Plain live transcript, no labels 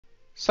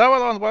So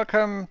hello and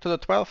welcome to the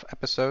 12th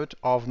episode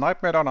of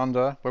Nightmare Down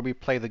Under, where we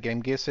play the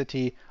game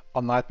GearCity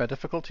on Nightmare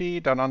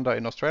difficulty down under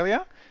in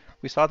Australia.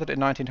 We started in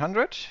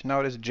 1900, now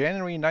it is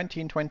January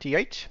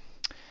 1928.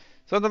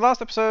 So in the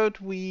last episode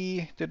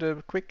we did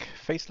a quick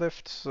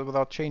facelift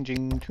without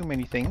changing too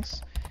many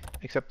things,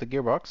 except the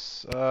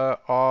gearbox,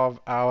 of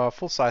our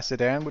full-size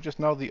sedan, which is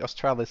now the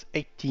Australis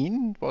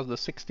 18. It was the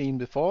 16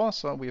 before,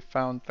 so we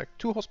found like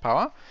 2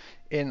 horsepower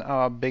in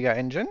our bigger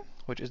engine,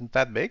 which isn't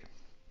that big.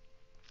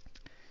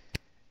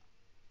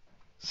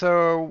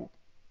 So,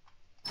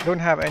 don't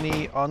have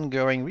any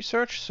ongoing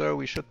research, so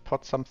we should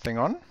put something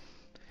on.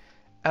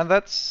 And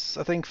that's,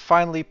 I think,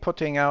 finally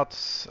putting out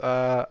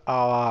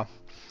our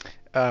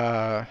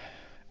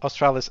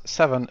Australis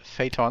 7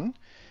 Phaeton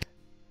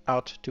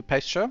out to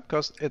pasture,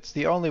 because it's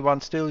the only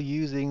one still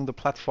using the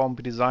platform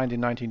we designed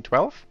in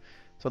 1912,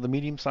 so the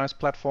medium-sized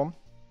platform,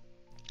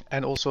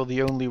 and also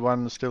the only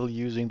one still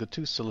using the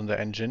 2-cylinder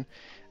engine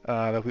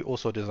that we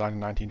also designed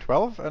in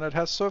 1912, and it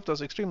has served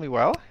us extremely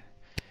well.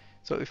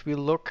 So if we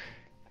look,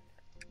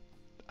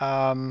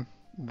 then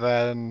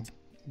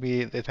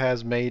it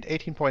has made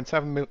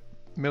 18.7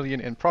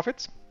 million in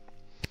profits.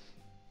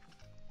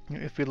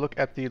 If we look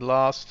at the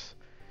last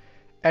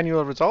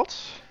annual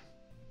results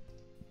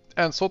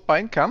and sort by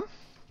income,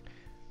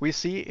 we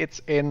see it's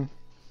in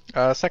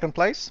second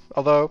place,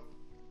 although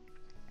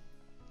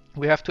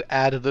we have to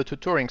add the two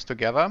Tourings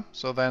together,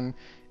 so then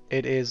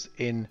it is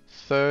in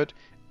third,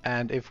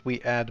 and if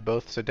we add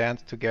both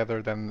sedans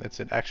together, then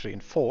it's actually in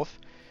fourth.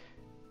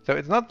 So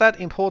it's not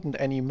that important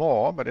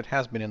anymore, but it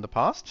has been in the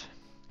past.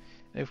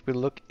 If we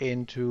look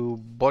into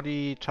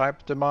body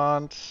type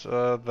demand,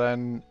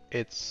 then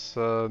it's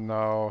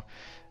now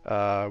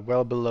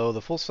well below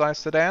the full-size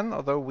sedan,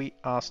 although we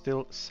are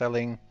still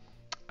selling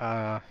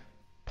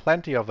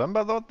plenty of them,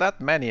 but not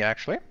that many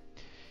actually.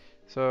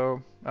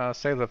 So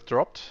sales have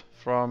dropped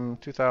from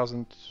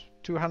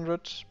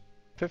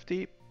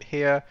 2,250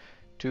 here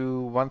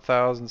to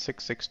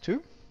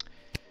 1,662.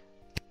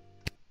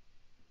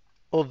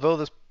 Although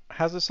this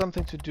has this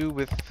something to do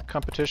with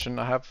competition?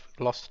 I have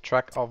lost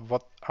track of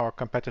what our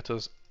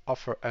competitors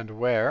offer and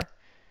where.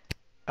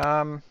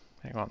 Hang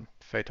on,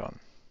 Phaeton.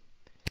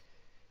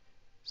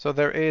 So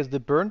there is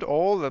the burnt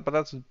oil, but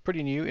that's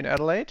pretty new in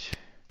Adelaide.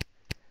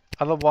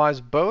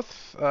 Otherwise,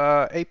 both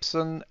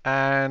Apeson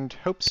and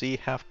Hopesy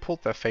have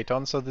pulled their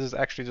Phaeton, so this is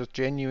actually just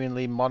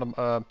genuinely sort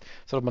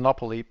of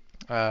monopoly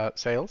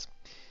sales.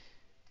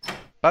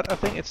 But I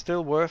think it's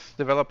still worth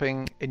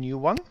developing a new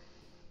one.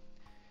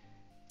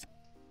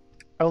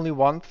 Only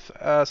one,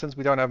 since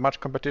we don't have much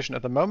competition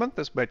at the moment.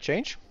 This may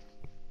change.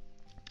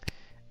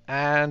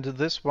 And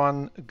this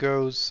one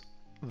goes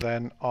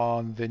then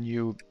on the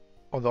new,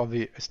 on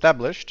the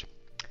established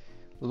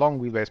long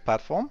wheelbase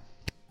platform,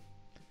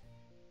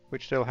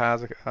 which still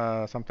has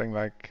something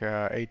like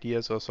 8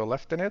 years or so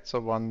left in it, so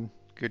one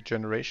good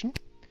generation.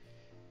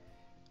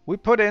 We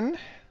put in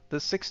the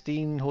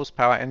 16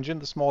 horsepower engine,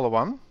 the smaller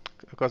one,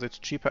 because it's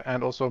cheaper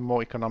and also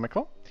more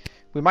economical.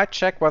 We might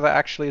check whether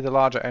actually the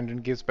larger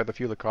engine gives better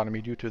fuel economy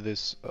due to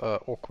this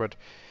awkward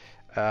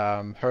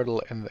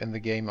hurdle in the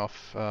game of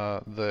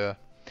the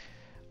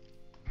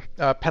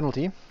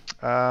penalty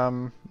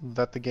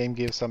that the game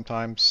gives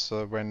sometimes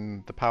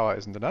when the power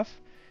isn't enough.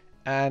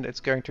 And it's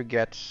going to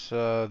get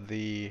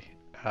the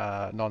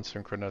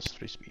non-synchronous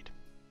 3-speed.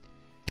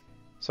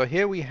 So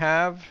here we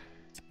have,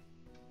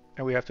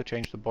 and we have to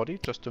change the body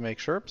just to make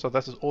sure. So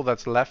this is all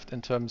that's left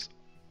in terms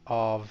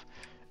of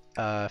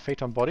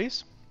Phaeton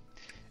bodies.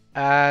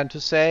 And to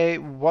say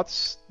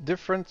what's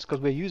different, because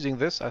we're using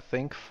this, I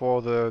think,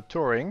 for the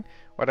Touring,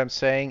 what I'm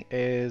saying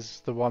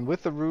is the one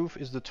with the roof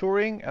is the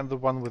Touring and the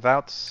one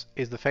without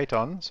is the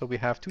Phaeton. So we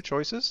have two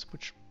choices,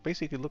 which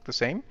basically look the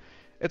same.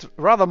 It's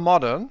rather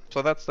modern,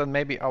 so that's then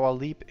maybe our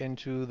leap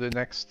into the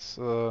next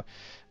sort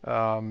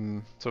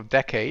of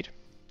decade.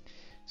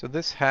 So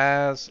this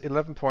has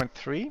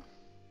 11.3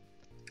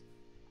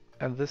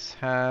 and this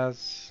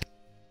has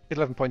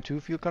 11.2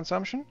 fuel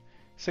consumption,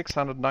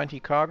 690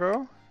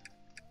 cargo,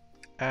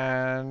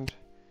 and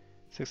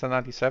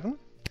 697.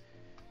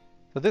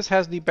 So this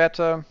has the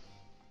better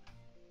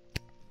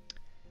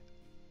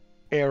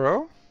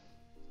aero,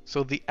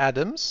 so the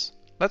Adams.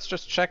 Let's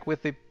just check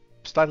with the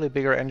slightly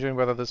bigger engine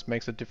whether this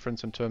makes a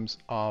difference in terms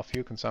of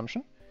fuel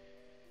consumption.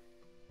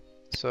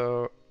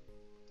 So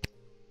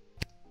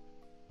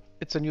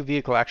it's a new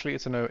vehicle actually,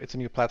 it's a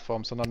new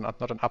platform, so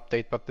not an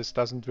update, but this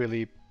doesn't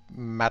really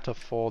matter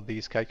for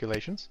these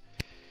calculations.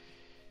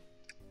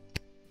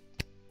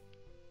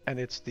 And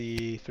it's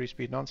the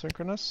 3-speed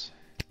non-synchronous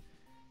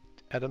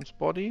Adams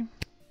body.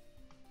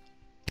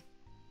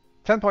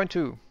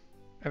 10.2.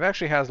 It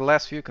actually has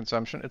less fuel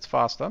consumption, it's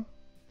faster.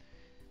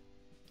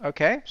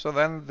 Okay, so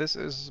then this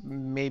is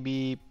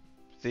maybe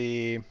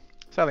the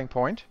selling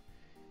point.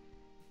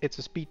 It's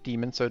a speed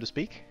demon, so to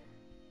speak.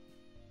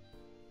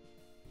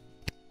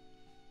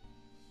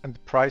 And the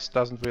price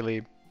doesn't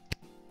really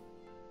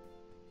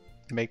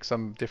make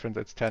some difference.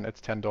 It's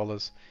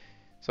 $10.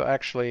 So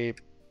actually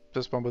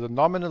this one with a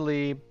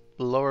nominally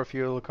lower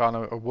fuel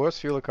economy or worse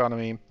fuel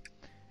economy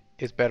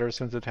is better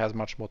since it has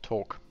much more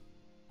torque.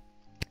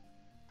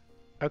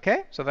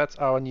 Okay, so that's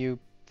our new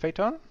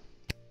Phaeton.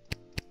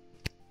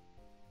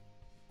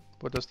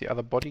 What does the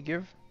other body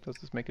give? Does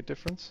this make a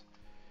difference?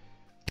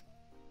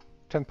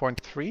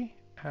 10.3,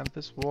 and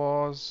this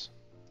was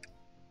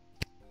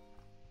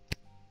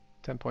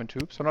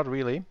 10.2, so not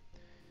really.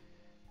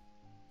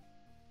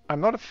 I'm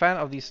not a fan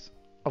of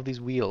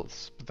these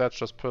wheels, but that's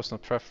just personal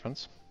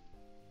preference.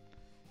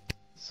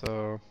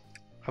 So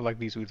I like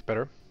these wheels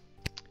better,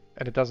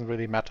 and it doesn't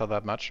really matter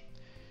that much.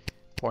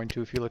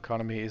 0.2 fuel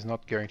economy is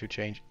not going to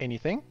change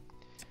anything.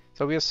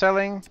 So we are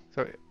selling,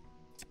 so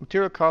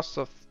material costs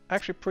are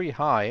actually pretty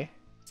high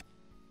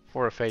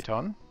for a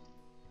Phaeton,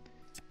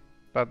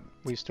 but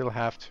we still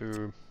have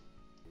to,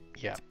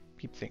 yeah,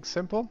 keep things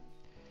simple.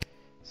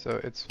 So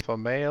it's for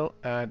male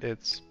and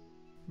it's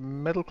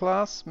middle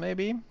class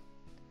maybe.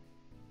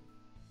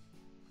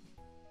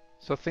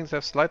 So things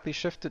have slightly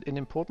shifted in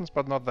importance,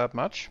 but not that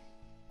much.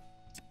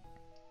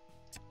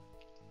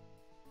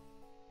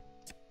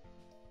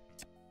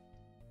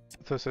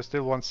 So I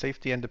still want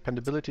safety and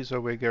dependability,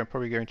 so we're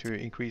probably going to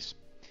increase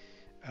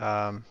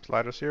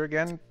sliders here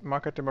again.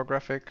 Market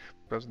demographic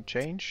doesn't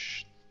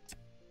change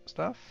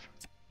stuff.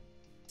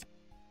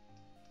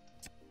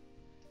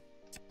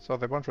 So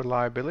they want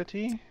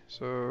reliability,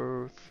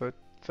 so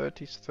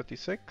 30,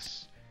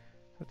 36,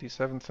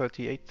 37,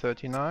 38,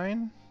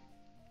 39,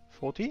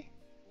 40.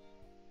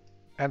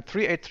 And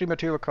 383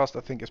 material cost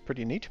I think is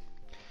pretty neat.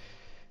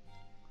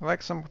 I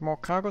like some more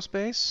cargo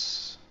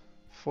space,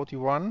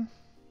 41.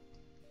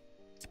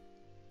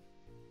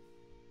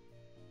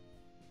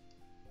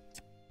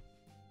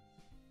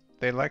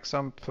 They like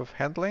some of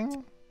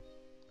handling,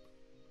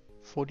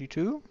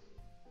 42.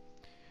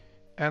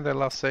 And they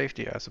love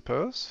safety, I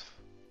suppose,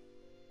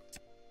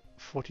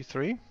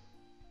 43.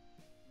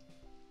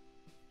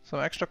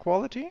 Some extra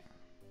quality,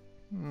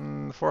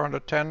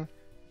 410,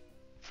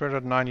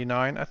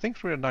 399. I think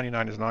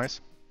 399 is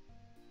nice.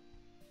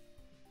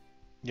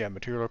 Yeah,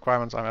 material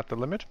requirements, I'm at the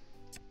limit.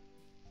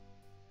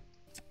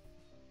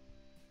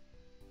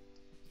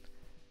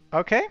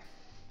 Okay,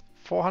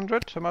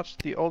 400, how much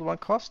the old one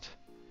cost?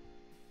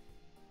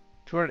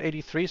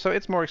 283, so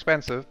it's more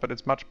expensive, but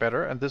it's much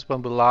better, and this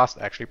one will last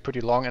actually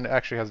pretty long and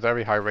actually has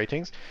very high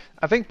ratings.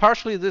 I think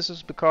partially this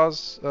is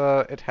because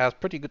it has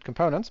pretty good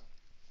components.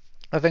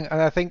 I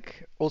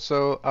think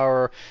also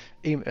our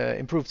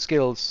improved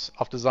skills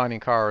of designing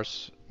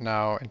cars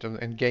now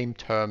in game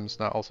terms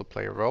now also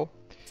play a role.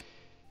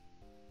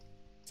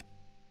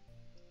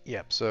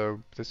 Yep,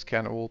 so this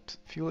can alt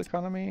fuel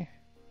economy,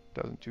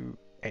 doesn't do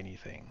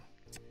anything.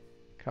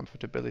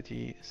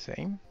 Comfortability,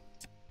 same.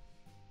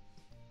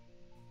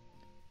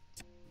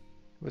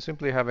 We're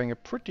simply having a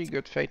pretty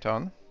good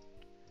Phaeton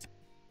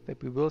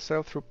that we will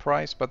sell through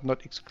price, but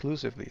not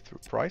exclusively through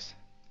price.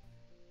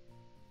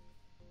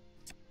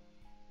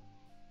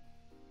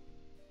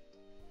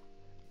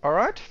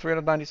 Alright,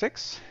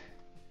 396.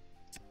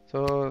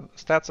 So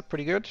stats are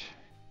pretty good.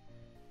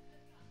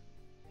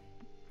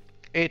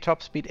 A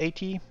top speed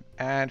 80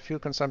 and fuel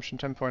consumption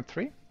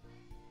 10.3.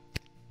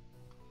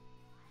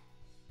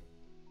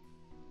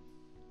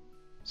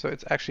 So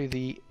it's actually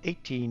the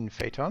 18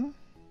 Phaeton.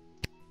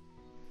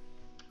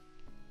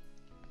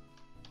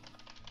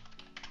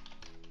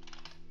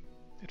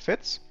 It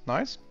fits,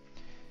 nice.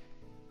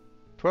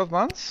 12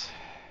 months.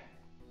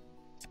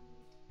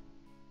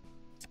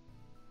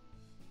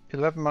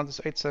 11 months is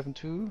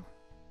 872.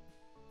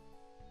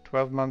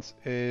 12 months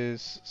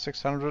is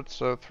 600,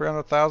 so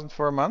 300,000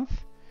 for a month.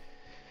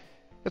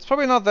 It's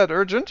probably not that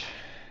urgent.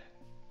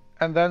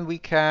 And then we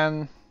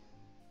can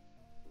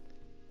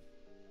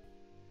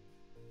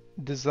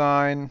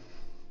design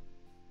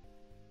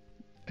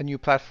a new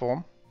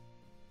platform.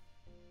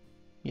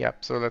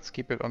 Yep, so let's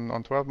keep it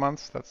on 12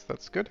 months.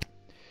 That's good.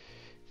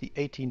 The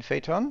 18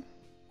 Phaeton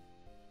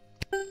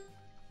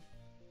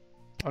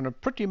on a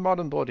pretty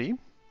modern body.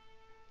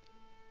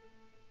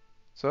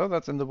 So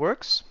that's in the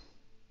works.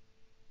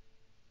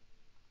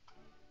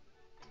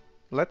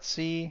 Let's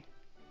see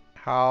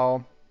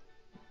how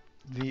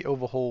the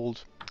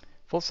overhauled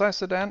full-size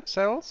sedan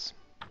sells.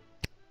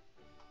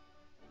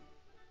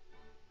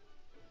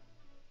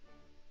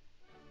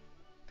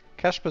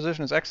 Cash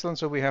position is excellent,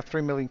 so we have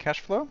 3 million cash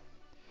flow.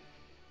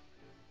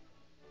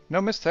 No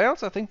missed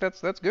sales, I think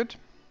that's good.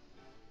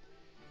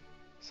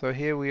 So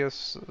here we are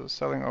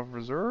selling off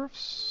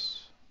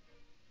reserves.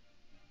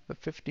 The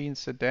 15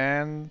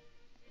 sedan,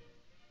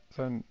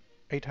 then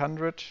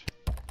 800,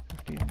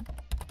 15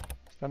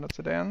 standard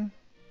sedan.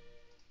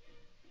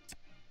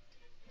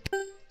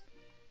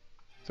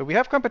 So we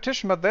have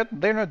competition, but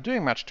they're not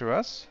doing much to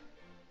us.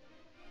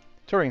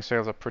 Touring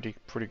sales are pretty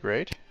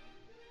great.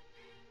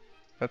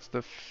 That's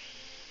the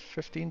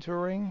 15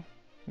 touring.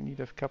 We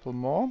need a couple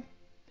more.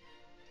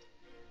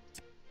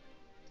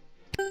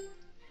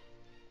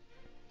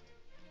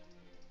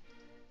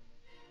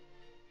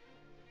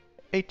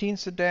 '18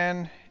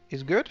 sedan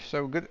is good,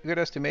 so good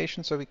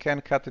estimation, so we can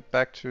cut it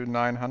back to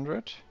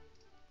 900.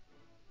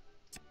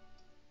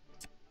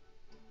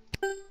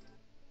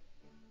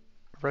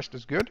 Rest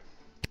is good.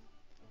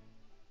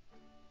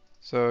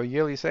 So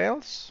yearly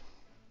sales,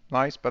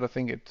 nice, but I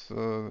think it's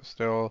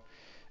still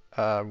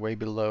way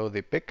below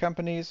the big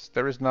companies.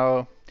 There is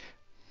now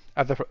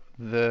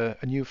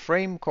a new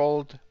frame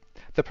called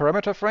the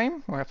parameter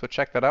frame. We'll have to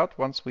check that out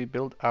once we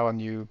build our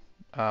new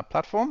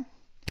platform.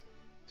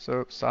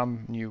 So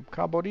some new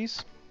car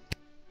bodies.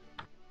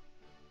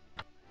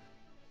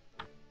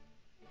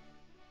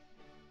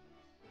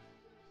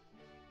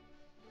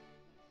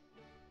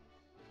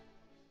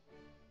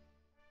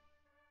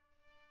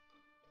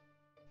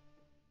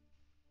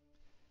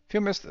 Few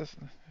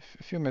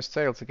missed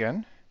sales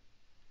again.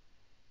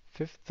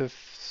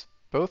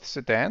 Both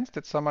sedans.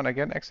 Did someone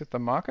again exit the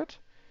market?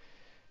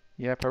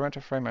 Yeah,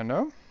 parameter frame I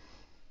know.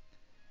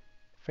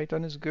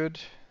 Phaeton is good.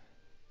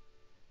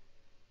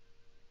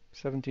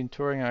 17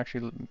 touring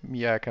actually,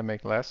 yeah, I can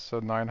make less, so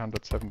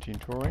 917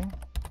 touring.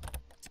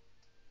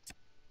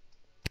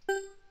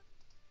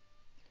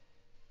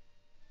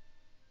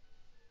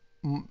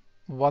 Mm,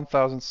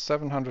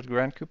 1,700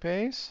 Grand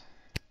Coupes.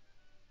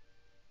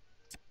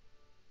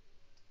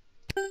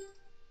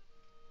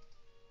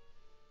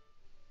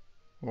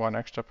 One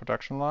extra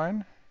production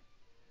line.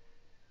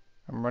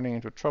 I'm running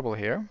into trouble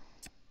here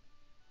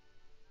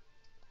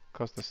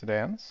because the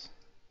sedans.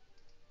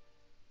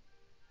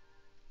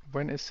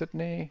 When is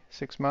Sydney?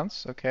 6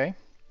 months, okay.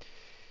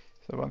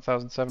 So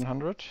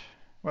 1,700.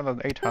 Well,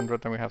 then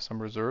 800, then we have some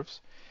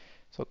reserves.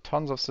 So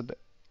tons of sedan.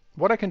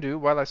 What I can do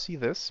while I see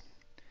this,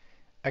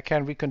 I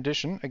can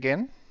recondition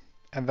again,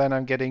 and then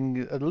I'm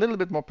getting a little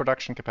bit more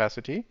production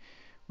capacity,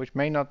 which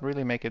may not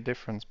really make a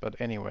difference, but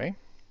anyway.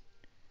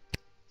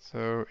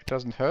 So it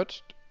doesn't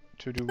hurt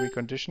to do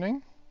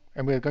reconditioning.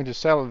 And we're going to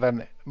sell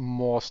then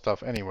more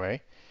stuff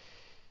anyway.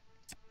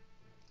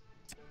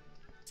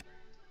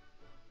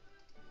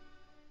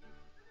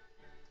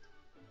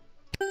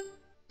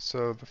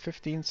 So the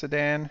 15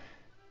 sedan,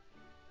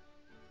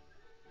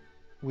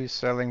 we're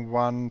selling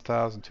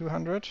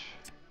 1,200.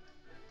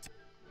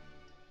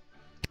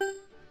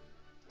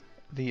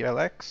 The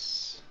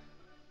LX,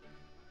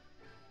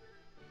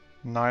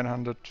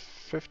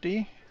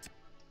 950.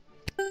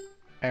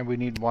 And we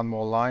need one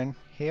more line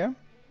here.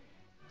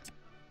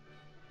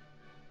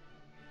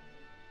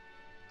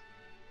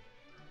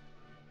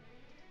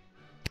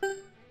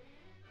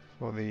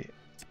 For the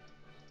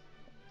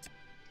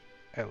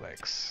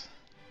LX.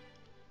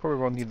 Probably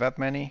won't need that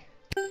many.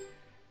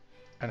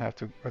 And have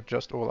to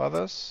adjust all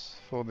others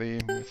for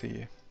with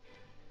the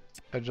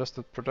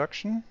adjusted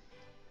production.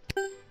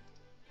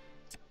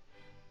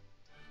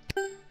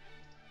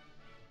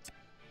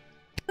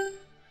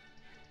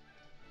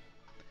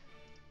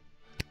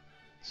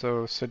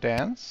 So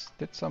sedans,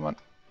 did someone...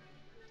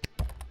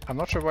 I'm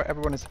not sure why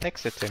everyone is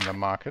exiting the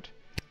market.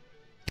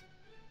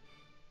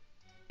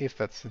 If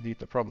that's indeed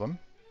the problem.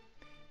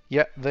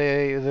 Yeah,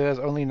 there's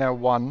only now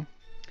one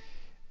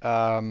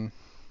of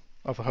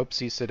a Hope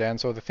C sedan,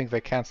 so they think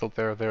they cancelled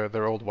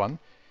their old one.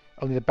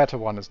 Only the better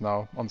one is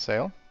now on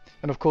sale.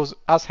 And of course,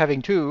 us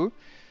having two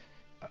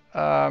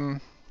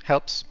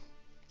helps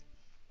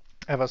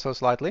ever so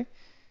slightly.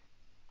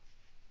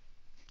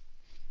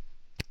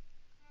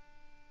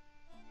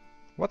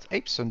 What's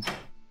Apeson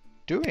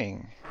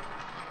doing?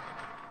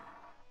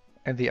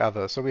 And the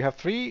other. So we have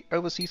 3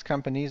 overseas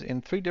companies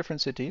in 3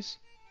 different cities,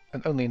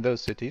 and only in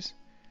those cities.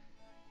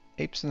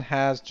 Apeson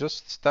has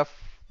just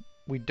stuff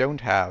we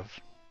don't have,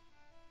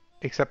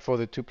 except for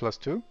the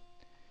 2+2.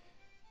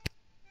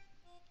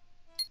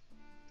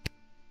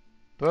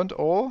 Burnt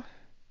All.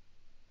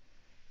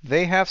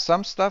 They have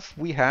some stuff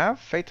we have,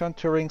 Phaeton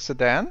Touring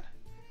Sedan,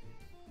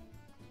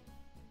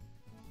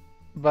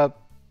 but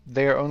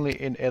they're only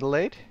in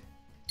Adelaide.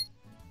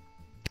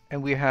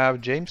 And we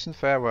have Jameson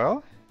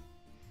Farewell.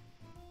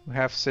 We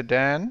have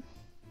Sedan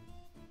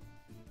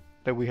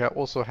that we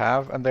also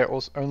have, and they're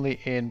also only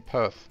in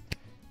Perth.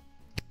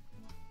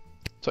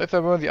 So if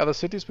there were the other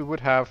cities, we would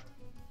have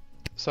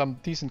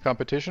some decent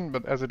competition,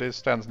 but as it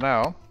stands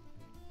now,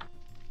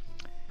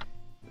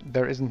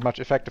 there isn't much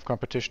effective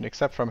competition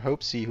except from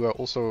Hope C, who are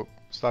also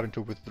starting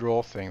to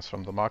withdraw things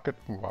from the market.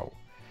 Wow.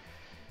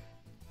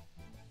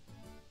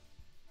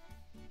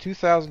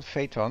 2,000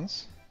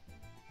 Phaetons.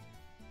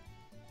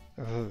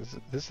 Is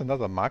this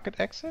another market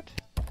exit?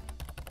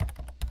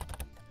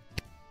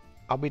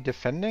 Are we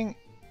defending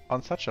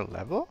on such a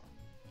level?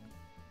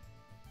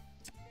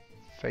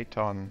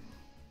 Phaeton.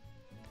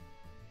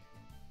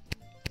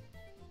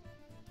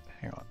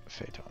 Hang on,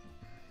 Phaeton.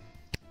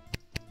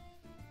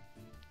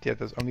 Yeah,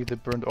 there's only the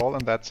Burnt All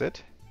and that's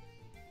it.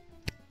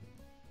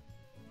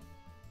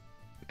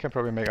 We can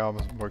probably make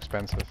ours more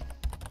expensive.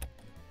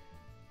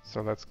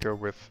 So let's go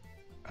with...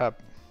 do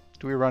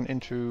we run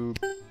into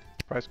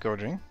price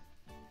gouging?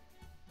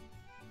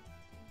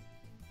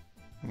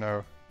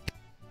 No.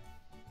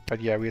 But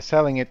yeah, we're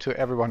selling it to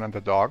everyone and the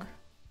dog.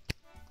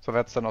 So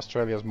that's then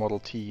Australia's Model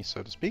T,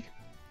 so to speak.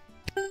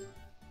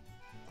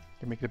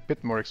 Can make it a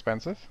bit more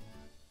expensive.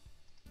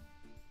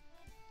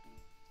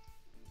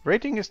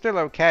 Rating is still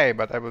okay,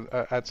 but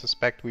I'd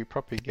suspect we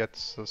probably get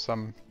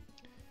some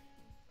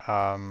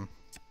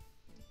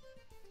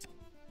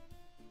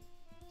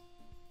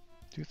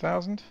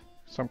 2,000,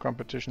 some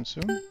competition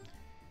soon.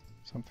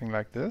 Something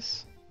like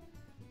this.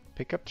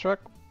 Pickup truck.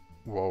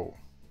 Whoa,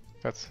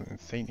 that's an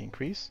insane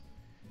increase.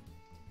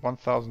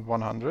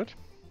 1,100.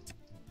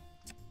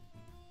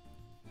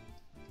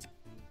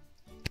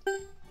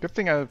 Good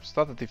thing I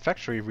started the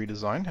factory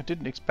redesign. I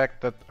didn't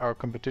expect that our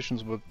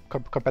competitors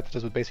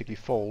would basically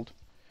fold.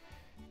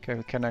 Okay,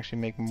 we can actually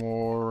make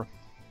more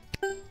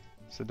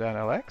sedan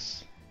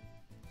LX.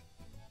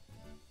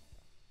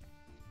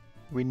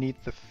 We need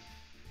the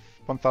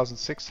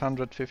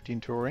 1,615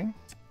 touring.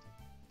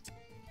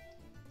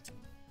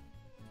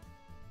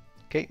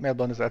 Okay,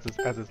 Melbourne is at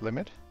its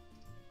limit.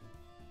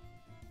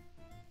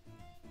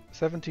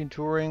 17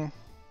 touring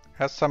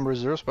has some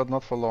reserves, but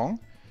not for long.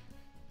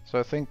 So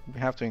I think we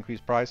have to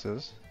increase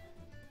prices.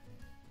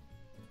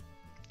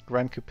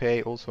 Grand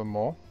Coupe also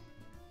more.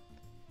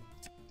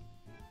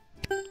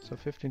 So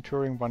 15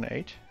 touring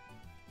 1.8.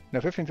 No,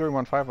 15 touring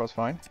 1.5 was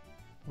fine.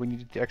 We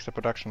needed the extra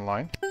production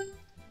line.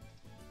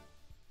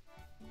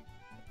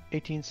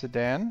 18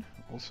 sedan,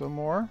 also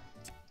more.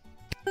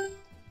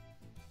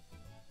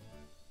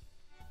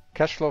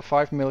 Cash flow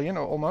 5 million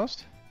or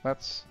almost.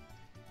 That's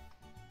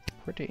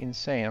pretty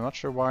insane. I'm not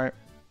sure why.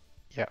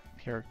 Yeah,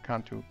 here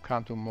can't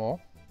do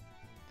more.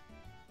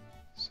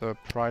 So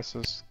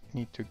prices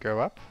need to go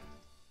up.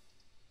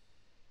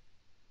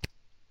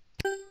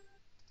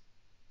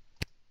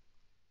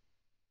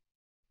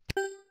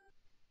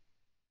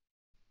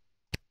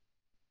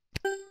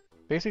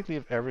 Basically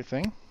of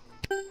everything.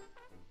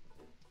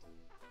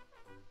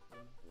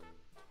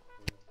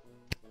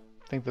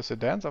 I think the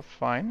sedans are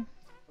fine.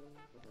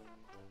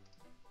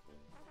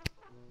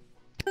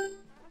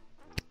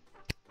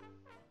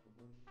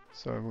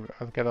 So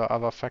I'll get our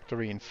other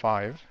factory in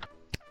 5.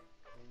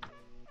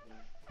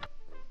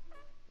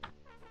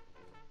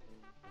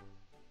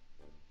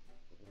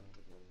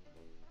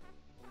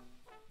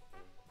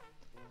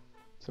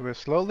 So we're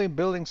slowly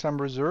building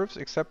some reserves,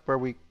 except where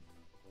we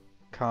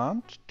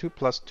can't.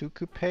 2+2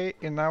 coupe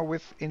in now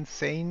with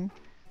insane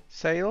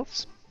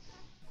sales.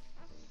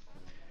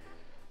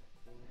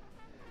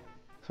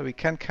 So we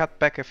can cut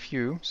back a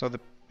few, so the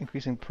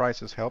increasing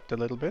prices helped a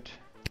little bit.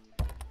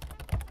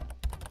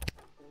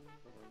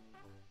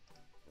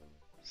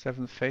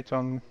 7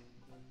 Phaeton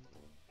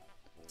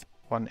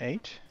 1.8.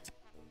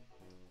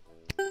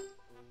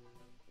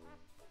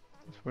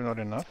 That's probably not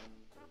enough.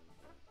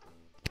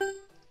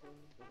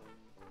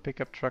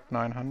 Pickup truck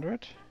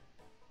 900.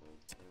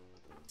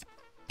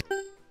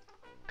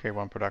 Okay,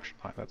 1 production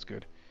line, that's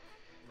good.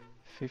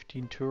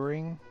 15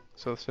 touring.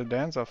 So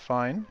sedans are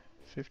fine.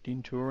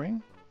 15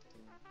 touring.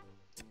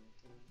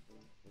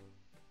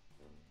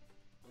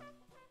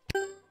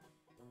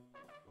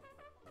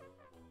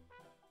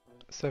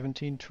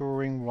 '17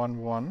 touring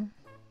 1.1.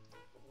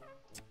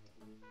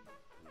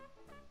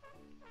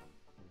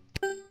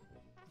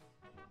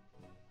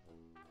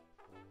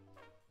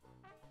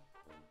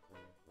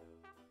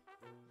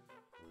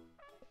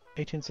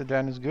 '18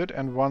 sedan is good,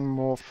 and 1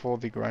 more for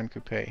the Grand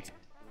Coupe. And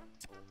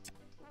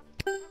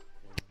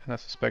I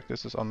suspect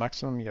this is on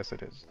maximum. Yes,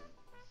 it is.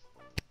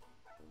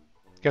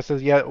 Guess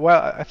yeah.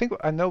 Well, I think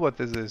I know what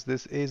this is.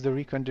 This is the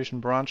reconditioned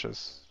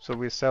branches. So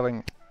we're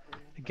selling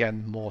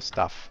again more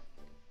stuff,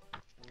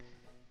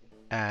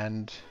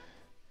 and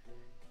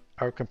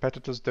our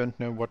competitors don't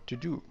know what to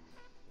do.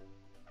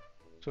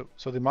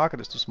 So the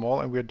market is too small,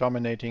 and we're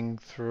dominating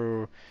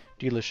through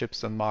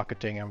dealerships and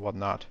marketing and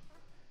whatnot.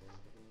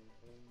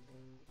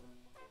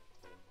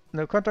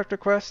 No contact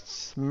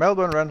requests.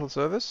 Melbourne rental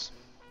service.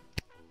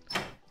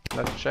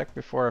 Let's check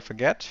before I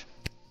forget.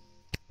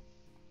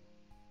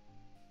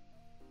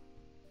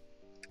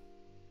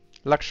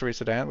 Luxury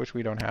sedan, which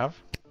we don't have.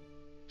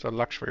 So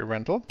luxury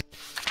rental.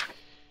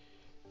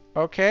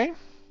 Okay,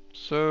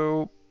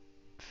 so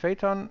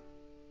Phaeton,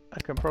 I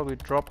can probably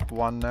drop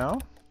 1 now.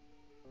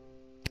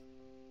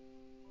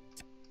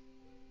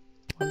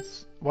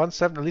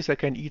 1.7, at least I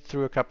can eat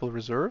through a couple of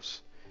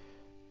reserves.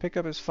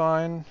 Pickup is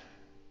fine.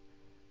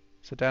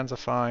 Sedans are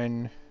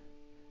fine.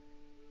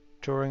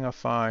 Touring are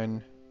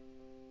fine.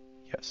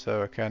 Yeah,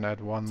 so I can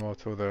add 1 more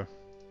to the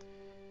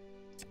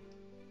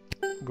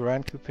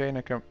Grand Coupe, and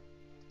I can...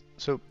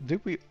 So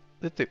did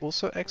they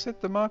also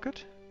exit the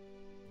market?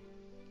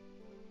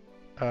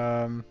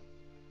 There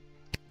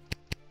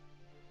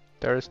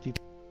is the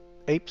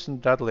Apes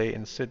and Dudley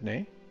in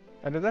Sydney,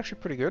 and it's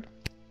actually pretty good.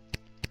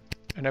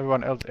 And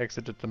everyone else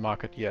exited the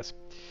market, yes.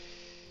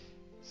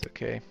 It's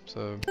okay,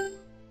 so...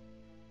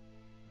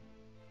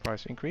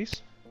 Price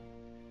increase.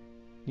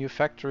 New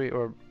factory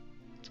or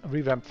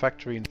revamped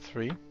factory in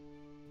 3.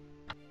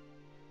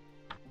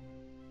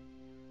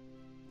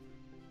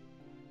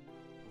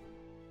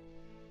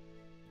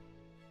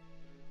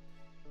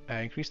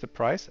 Increase the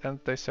price and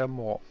they sell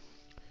more.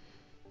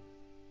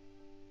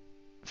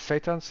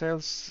 Phaeton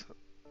sales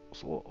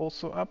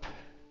also up.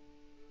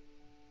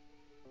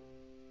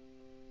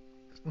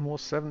 More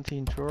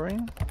 17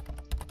 touring.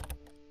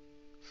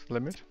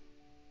 Limit.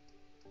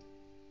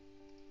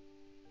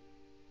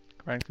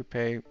 Grand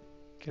Coupe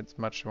gets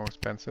much more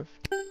expensive.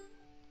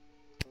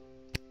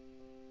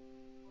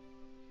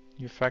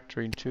 New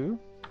factory in 2.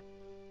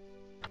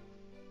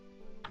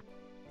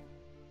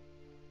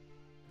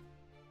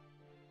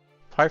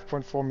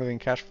 5.4 million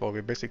cash flow.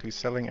 We're basically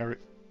selling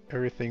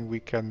everything we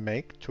can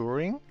make.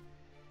 Touring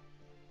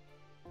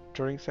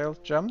sales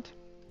jumped.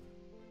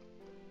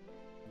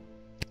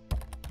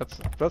 That's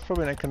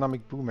probably an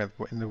economic boom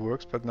in the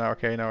works. But now,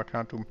 okay, now I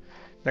can't do.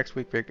 Next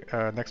week,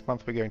 next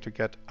month, we're going to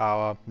get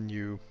our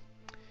new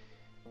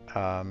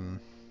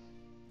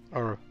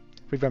or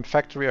revamped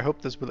factory. I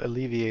hope this will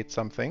alleviate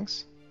some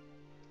things.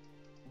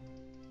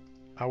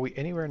 Are we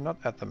anywhere not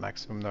at the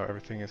maximum? No,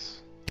 everything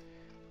is.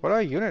 What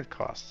are unit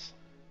costs?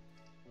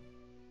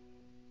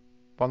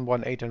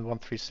 118 and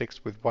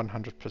 136 with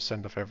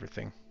 100% of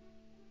everything.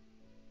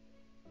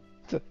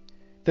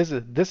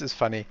 This is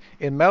funny.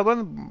 In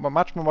Melbourne, a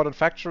much more modern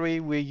factory,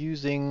 we're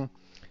using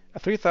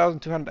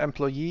 3,200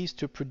 employees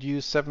to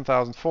produce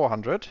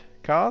 7,400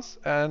 cars,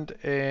 and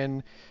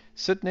in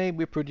Sydney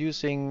we're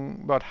producing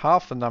about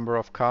half the number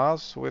of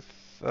cars with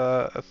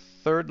a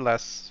third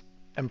less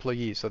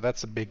employees. So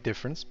that's a big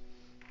difference.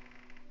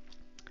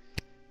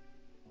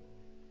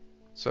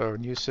 So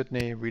new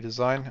Sydney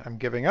redesign, I'm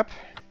giving up.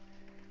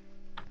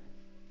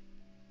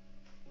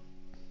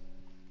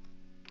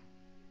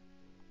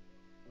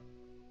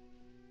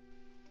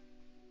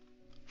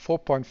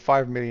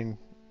 $4.5 million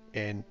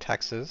in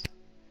taxes.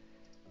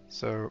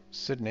 So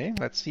Sydney,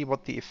 let's see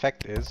what the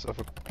effect is of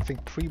a, I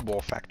think,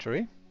 pre-war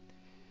factory.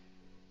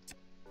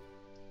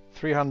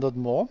 300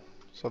 more,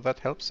 so that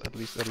helps at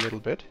least a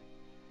little bit.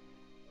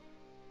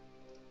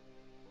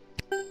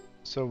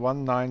 So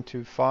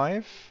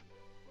 1925.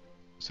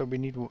 So we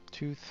need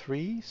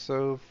 3,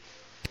 so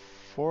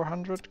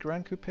 400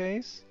 Grand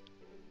Coupes.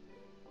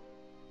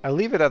 I'll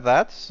leave it at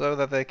that so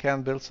that they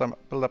can build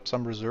up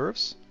some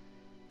reserves.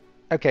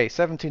 Okay,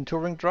 17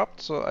 touring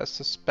dropped, so I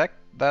suspect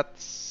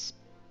that's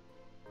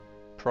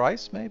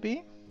price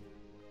maybe?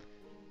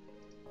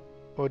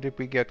 Or did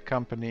we get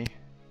company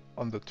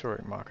on the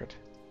touring market?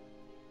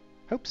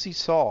 Hope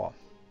Seesaw.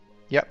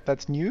 Yep,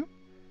 that's new.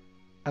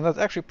 And that's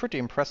actually pretty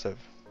impressive.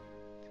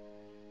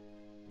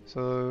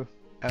 So,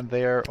 and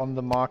they're on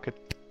the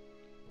market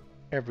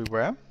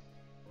everywhere.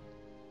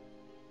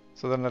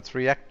 So then let's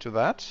react to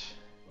that.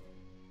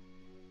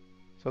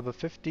 So the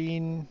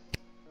 15...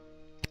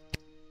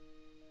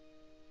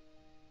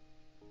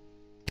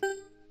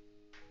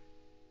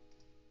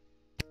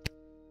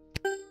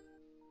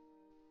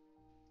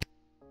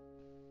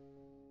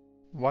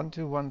 One,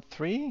 2, 1,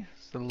 3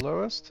 is the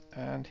lowest,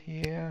 and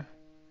here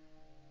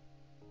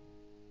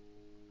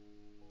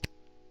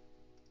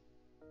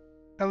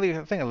I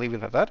think I'll leave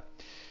it at that.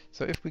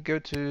 So if we go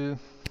to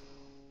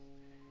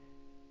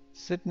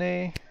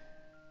Sydney,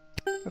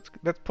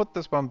 let's put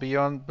this one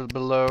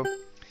below.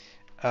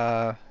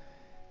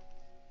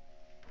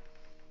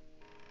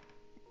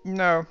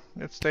 No,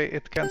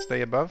 it can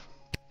stay above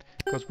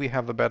because we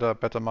have the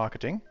better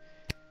marketing.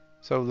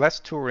 So less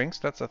tourings,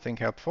 that's I think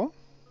helpful.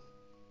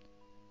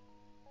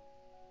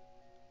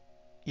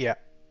 Yeah,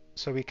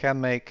 so we can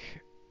make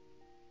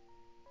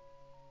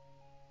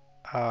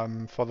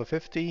for the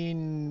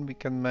 15 we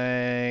can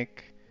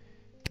make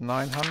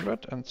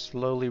 900 and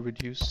slowly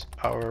reduce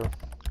our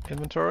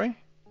inventory.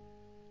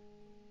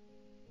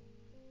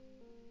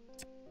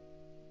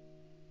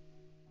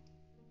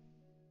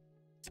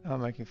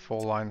 I'm making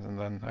 4 lines and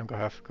then I'm going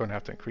to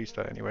have to increase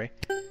that anyway.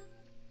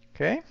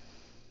 Okay.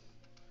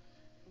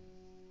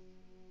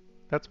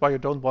 That's why you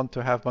don't want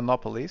to have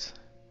monopolies.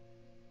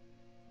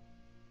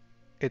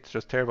 It's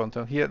just terrible.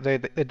 So here they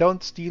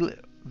don't steal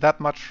that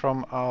much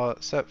from our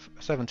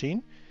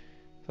 17.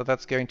 So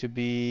that's going to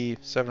be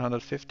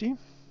 750.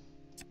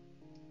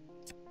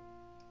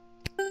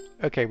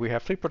 Okay, we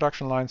have 3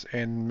 production lines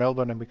in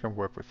Melbourne and we can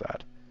work with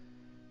that.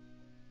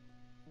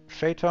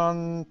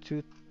 Phaeton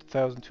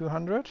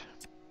 2,200.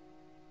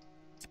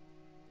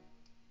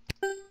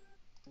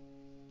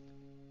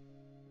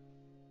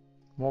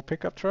 More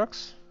pickup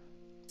trucks.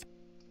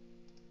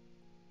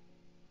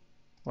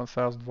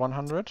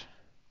 1,100.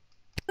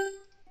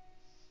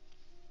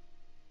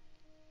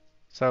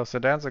 So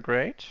sedans are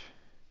great.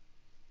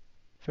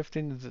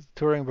 15 the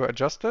touring were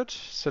adjusted.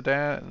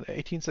 Sedan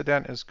 18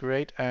 sedan is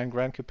great, and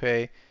Grand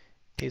Coupe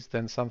is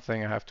then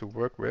something I have to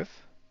work with.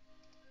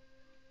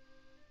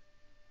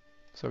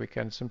 So we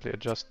can simply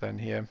adjust then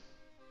here.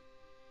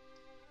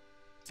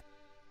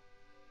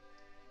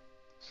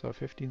 So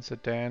 15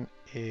 sedan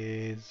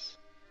is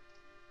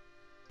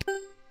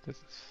this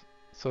is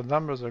so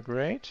numbers are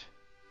great.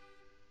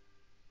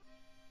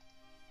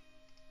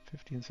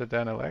 15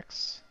 sedan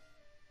LX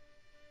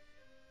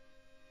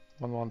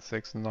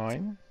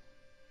 1169.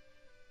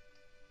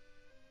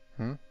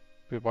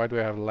 Why do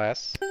I have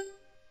less?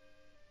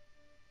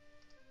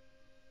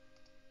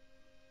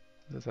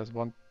 This has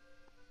one.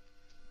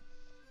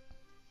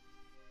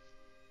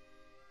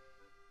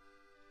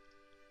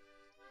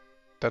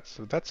 That's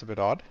a bit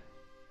odd.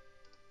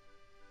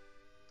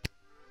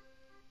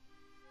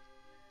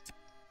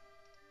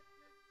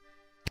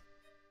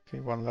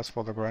 Okay, one less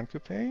for the Grand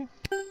Coupe.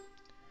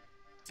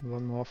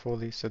 One more for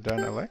the Sedan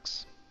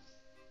LX.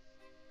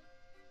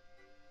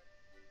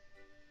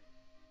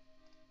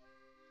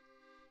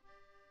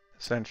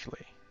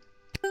 Essentially.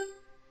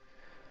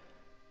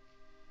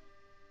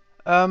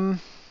 Um,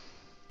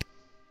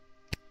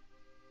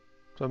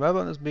 so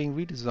Melbourne is being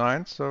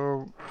redesigned,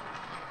 so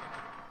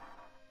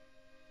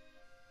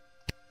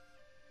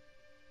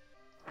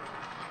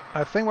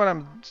I think what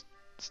I'm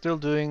still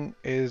doing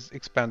is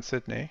expand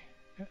Sydney.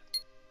 Yeah.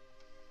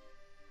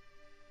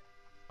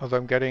 Although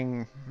I'm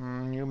getting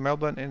new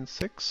Melbourne in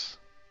 6.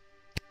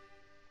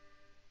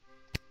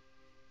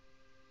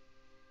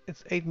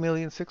 It's 8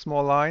 million, 6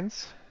 more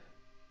lines.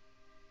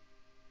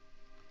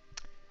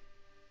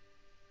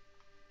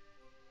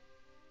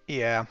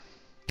 Yeah.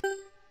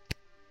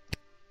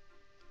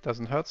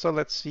 Doesn't hurt, so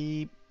let's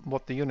see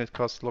what the unit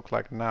costs look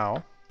like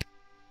now.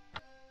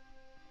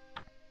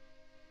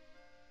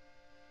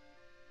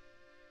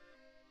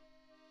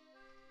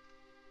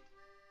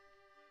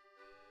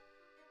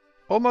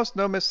 Almost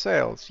no missed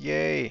sales,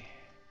 yay!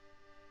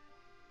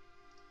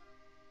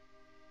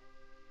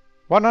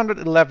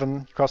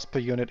 111 cost per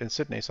unit in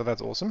Sydney, so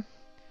that's awesome.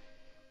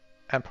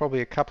 And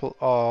probably a couple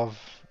of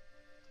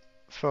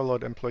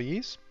furloughed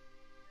employees.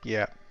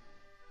 Yeah.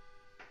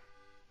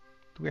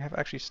 Do we have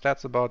actually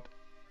stats about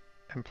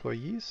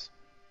employees?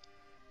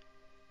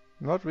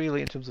 Not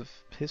really in terms of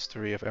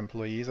history of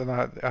employees, and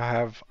I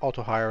have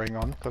auto hiring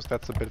on because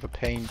that's a bit of a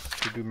pain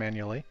to do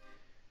manually.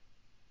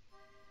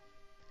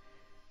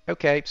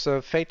 Okay,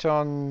 so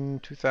Phaeton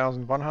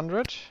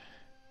 2100.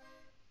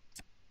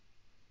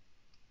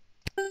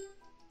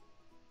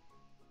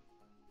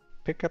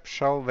 Pickup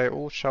they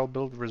all shall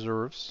build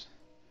reserves.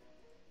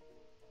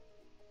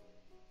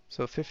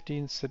 So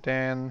 15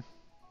 sedan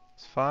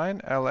is fine.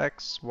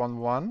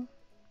 LX11.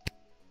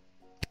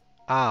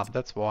 Ah,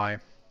 that's why.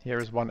 Here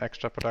is one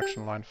extra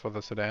production line for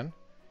the sedan,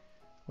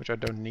 which I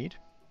don't need.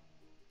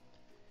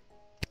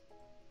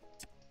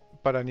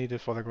 But I need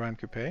it for the Grand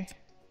Coupe.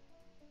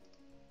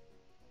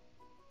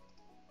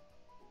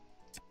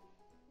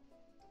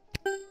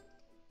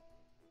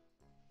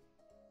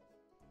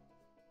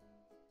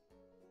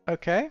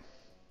 Okay.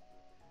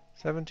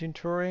 17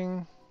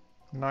 Touring,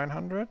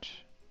 900.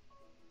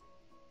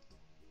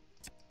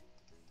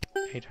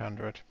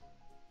 800.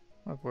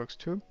 That works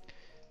too.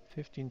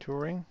 15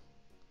 Touring.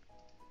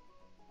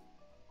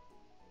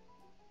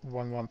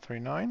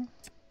 1139.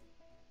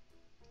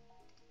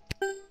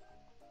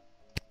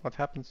 What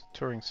happens to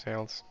Touring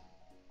sales?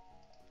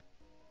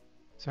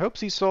 So Hope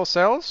saw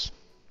sales.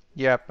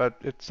 Yeah, but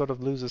it sort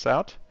of loses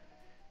out.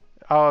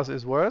 Ours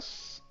is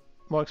worse,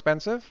 more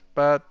expensive,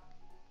 but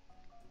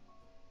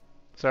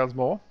sells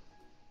more.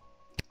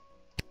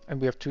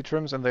 And we have 2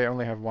 trims and they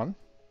only have 1.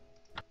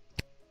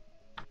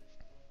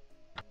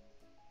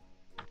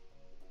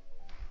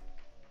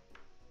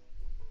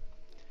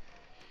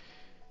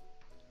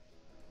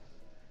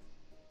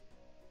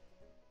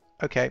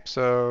 Okay,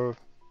 so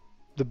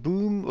the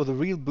boom, or the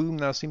real boom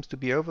now seems to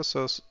be over,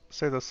 so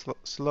say they're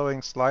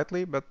slowing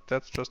slightly, but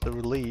that's just a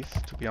relief,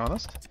 to be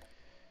honest.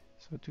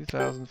 So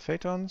 2,000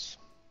 Phaetons,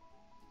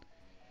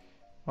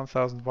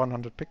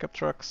 1,100 pickup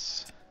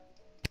trucks.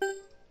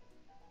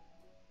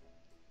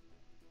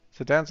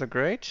 Sedans are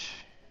great.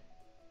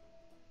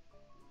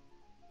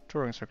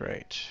 Tourings are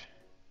great.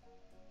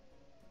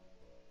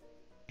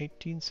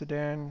 18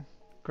 sedan,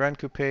 Grand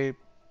Coupe,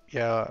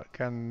 yeah,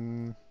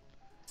 can...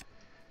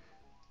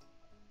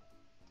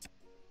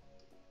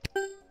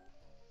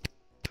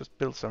 just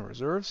build some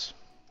reserves.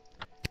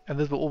 And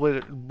this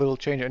will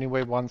change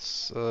anyway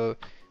once some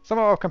of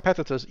our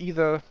competitors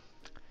either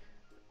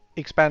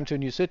expand to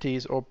new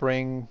cities or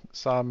bring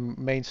some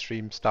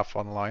mainstream stuff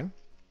online.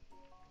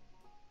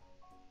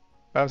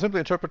 I'm simply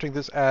interpreting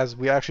this as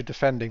we're actually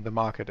defending the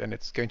market and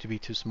it's going to be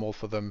too small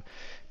for them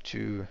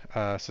to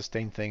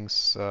sustain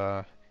things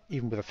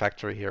even with a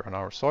factory here on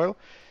our soil.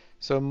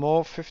 So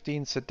more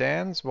 15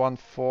 sedans,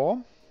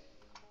 1.4.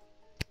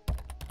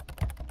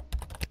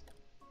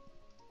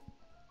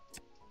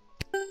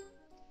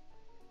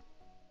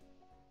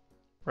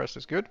 Rest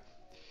is good.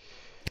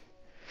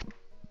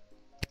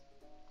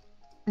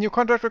 New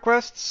contract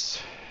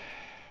requests.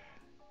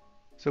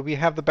 So we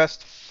have the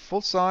best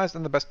full size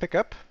and the best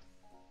pickup.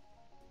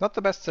 Not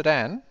the best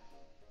sedan.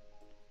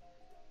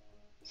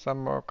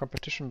 Some more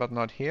competition, but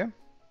not here.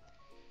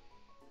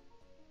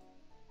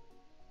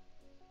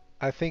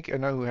 I think I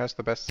know who has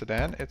the best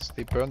sedan. It's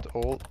the Burnt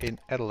Owl in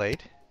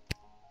Adelaide.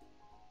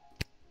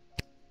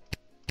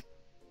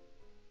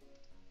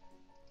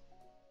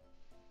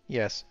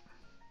 Yes.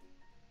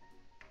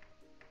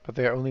 But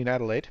they're only in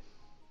Adelaide.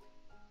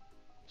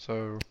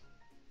 So,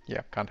 yeah,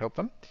 can't help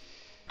them.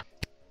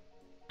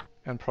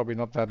 And probably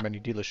not that many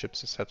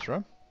dealerships,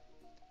 etc.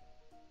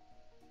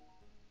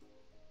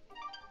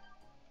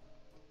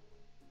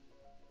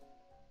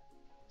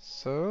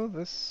 So,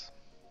 this...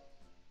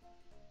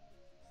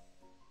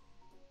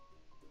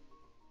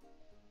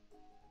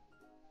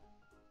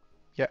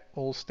 yeah,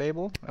 all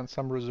stable and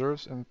some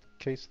reserves in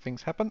case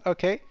things happen.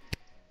 Okay.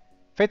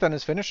 Phaeton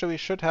is finished, so we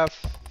should have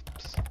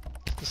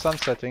the sun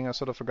setting. I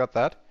sort of forgot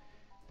that.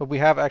 But we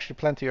have actually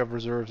plenty of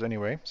reserves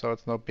anyway, so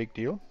it's no big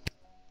deal.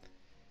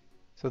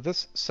 So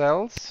this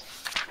sells.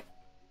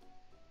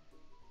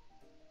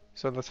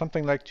 So that's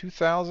something like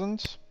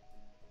 2,000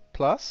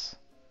 plus.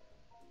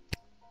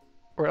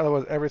 or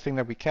otherwise everything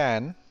that we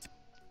can.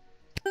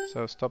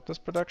 So stop this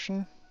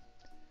production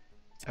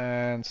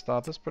and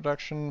start this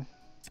production.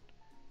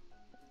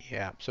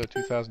 Yeah, so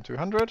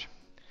 2,200.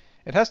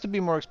 It has to be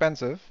more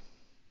expensive.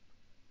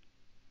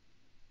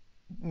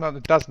 No,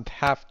 it doesn't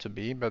have to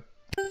be, but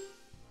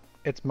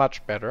it's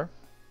much better.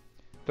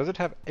 Does it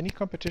have any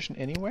competition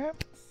anywhere?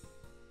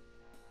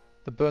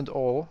 The burnt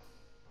ore.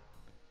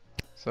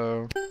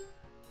 So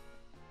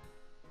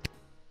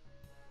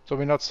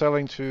we're not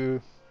selling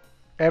to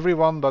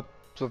everyone, but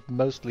sort of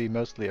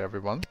mostly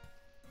everyone.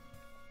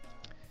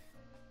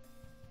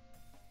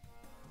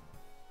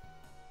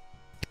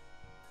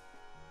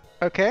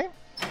 Okay.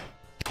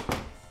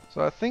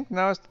 So I think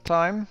now is the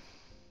time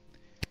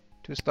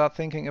to start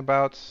thinking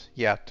about,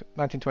 yeah,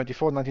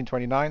 1924,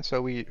 1929,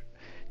 so we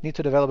need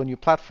to develop a new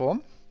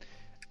platform.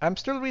 I'm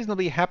still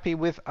reasonably happy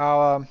with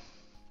our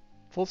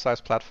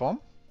full-size platform.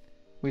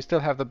 We still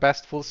have the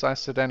best full-size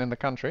sedan in the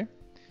country.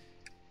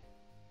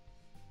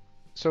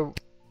 So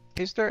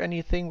is there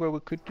anything where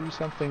we could do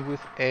something with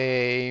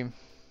a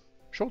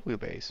short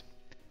wheelbase?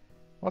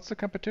 What's the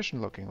competition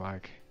looking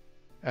like?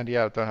 And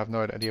yeah, I have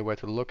no idea where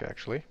to look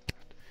actually.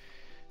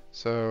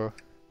 So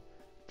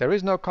there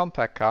is no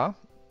compact car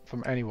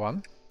from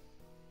anyone.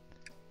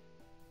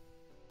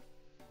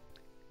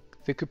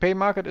 The coupe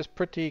market is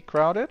pretty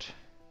crowded.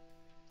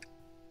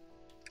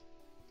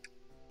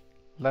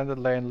 Landed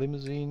lane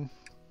limousine.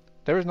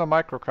 There is no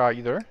microcar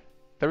either.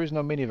 There is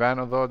no minivan,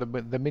 although the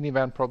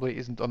minivan probably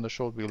isn't on the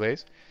short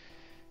wheelbase.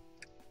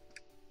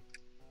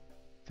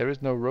 There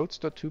is no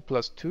Roadster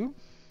 2+2.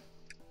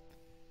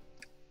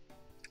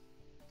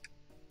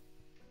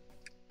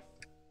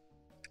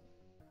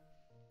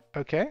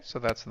 Okay, so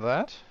that's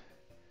that.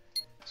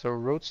 So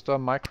Roadster,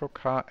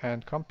 microcar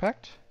and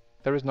compact.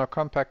 There is no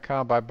compact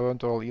car by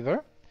burnt oil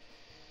either.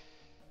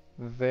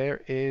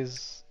 There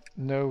is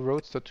no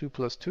Roadster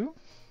 2+2.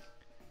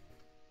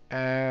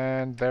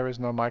 And there is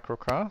no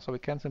microcar, so we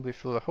can simply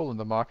fill a hole in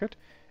the market.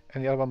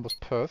 And the other one was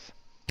Perth.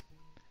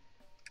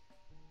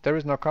 There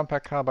is no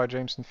compact car by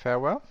Jameson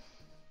Farewell.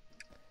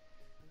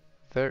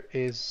 There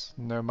is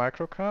no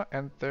microcar,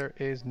 and there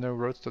is no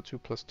Roadster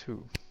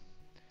 2+2.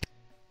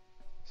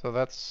 So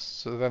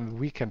then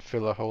we can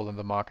fill a hole in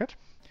the market.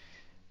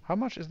 How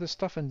much is this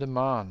stuff in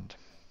demand?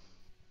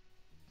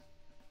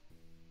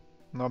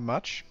 Not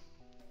much.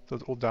 So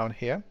it's all down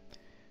here.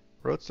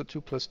 Roadster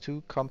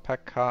 2+2,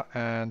 compact car,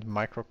 and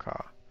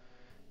microcar.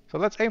 So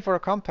let's aim for a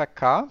compact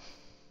car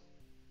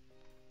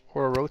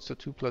or a Roadster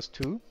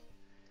 2+2.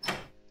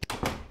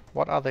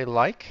 What are they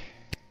like?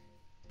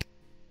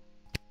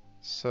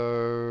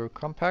 So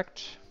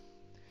compact,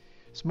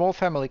 small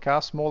family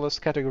car,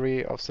 smallest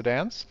category of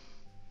sedans,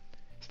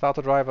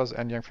 starter drivers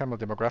and young family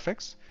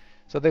demographics.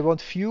 So they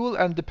want fuel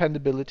and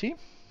dependability.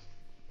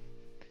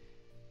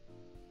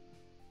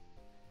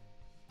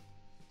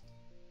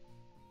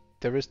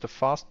 There is the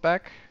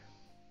fastback.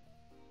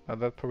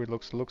 That probably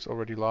looks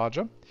already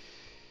larger.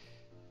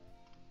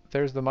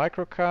 There's the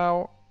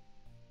microcar.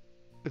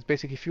 It's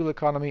basically fuel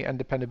economy and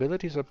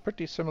dependability, so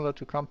pretty similar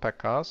to compact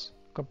cars.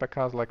 Compact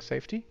cars like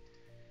safety.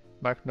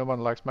 No one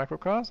likes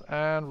microcars.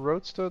 And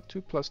Roadster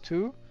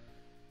 2+2.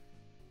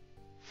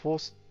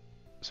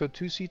 So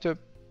two-seater.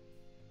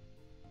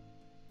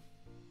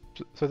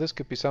 So this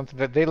could be something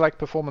that they like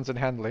performance and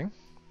handling.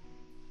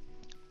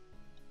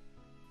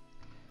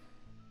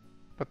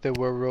 But there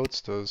were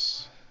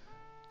Roadsters.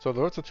 So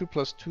the Roadster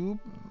 2+2,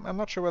 I'm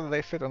not sure whether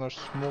they fit on a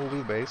small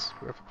wheelbase.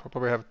 We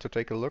probably have to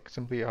take a look,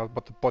 simply at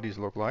what the bodies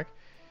look like.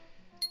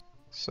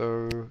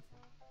 So,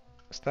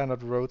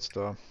 standard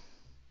Roadster.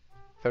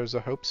 There's a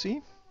Hope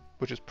C,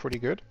 which is pretty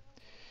good.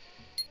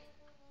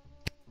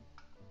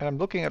 And I'm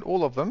looking at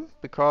all of them,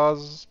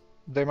 because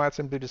they might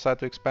simply decide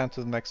to expand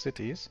to the next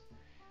cities.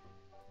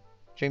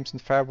 Jameson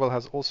Farewell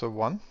has also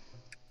one.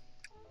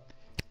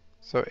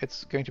 So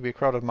it's going to be a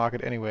crowded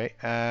market anyway,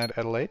 and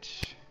Adelaide.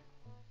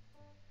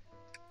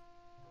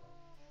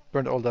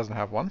 Burnt Oil doesn't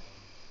have one.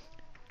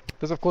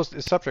 This of course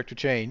is subject to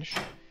change.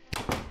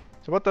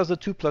 So what does the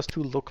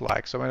 2+2 look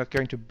like? So we're not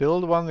going to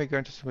build one, we're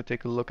going to simply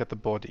take a look at the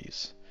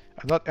bodies.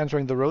 I'm not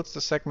entering the Roadster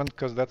segment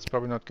because that's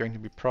probably not going to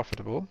be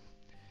profitable.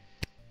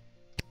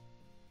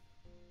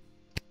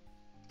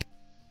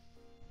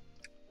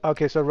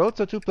 Okay, so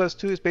Roadster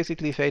 2+2 is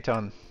basically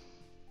Phaeton.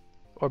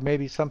 Or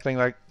maybe something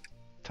like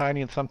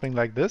tiny and something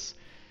like this.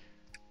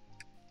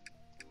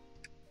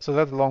 So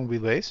that's a long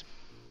wheelbase.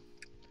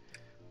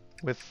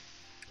 With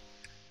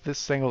this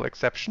single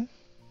exception,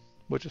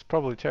 which is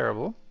probably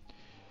terrible.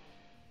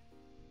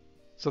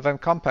 So then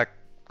compact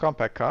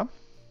car.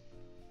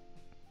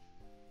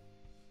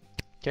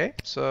 Okay,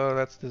 so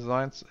let's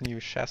design a new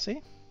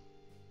chassis.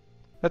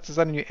 Let's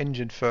design a new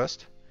engine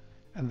first,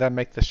 and then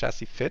make the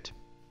chassis fit.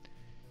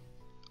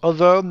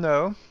 Although,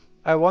 no,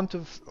 I want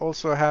to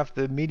also have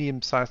the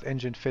medium-sized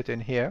engine fit in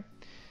here.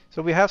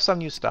 So we have some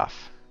new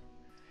stuff.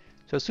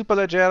 So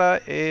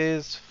Superleggera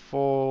is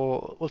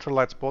for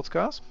ultralight sports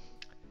cars.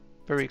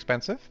 Very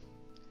expensive.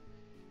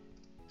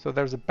 So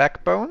there's a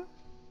backbone,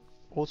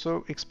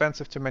 also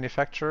expensive to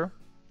manufacture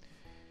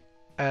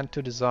and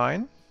to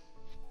design.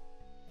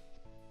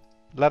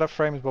 Ladder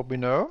frame is what we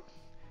know.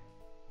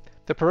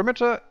 The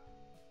perimeter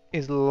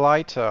is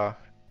lighter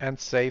and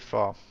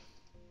safer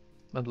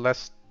and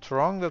less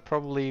strong. That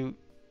probably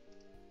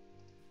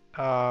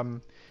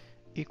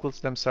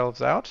equals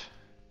themselves out.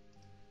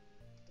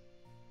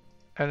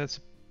 And it's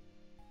a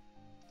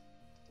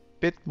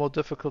bit more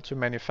difficult to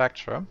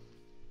manufacture.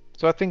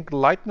 So I think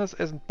lightness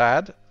isn't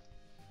bad.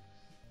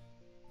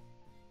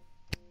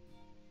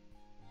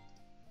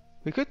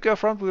 We could go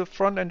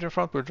front engine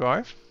front wheel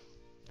drive.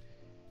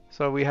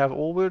 So we have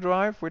all wheel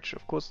drive, which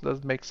of course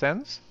does make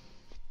sense.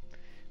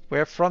 We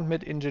have front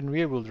mid engine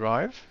rear wheel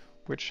drive,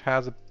 which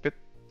has a bit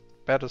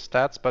better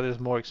stats but is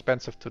more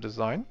expensive to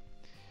design.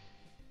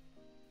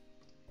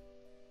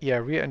 Yeah,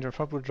 rear engine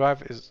front wheel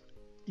drive is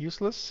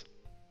useless.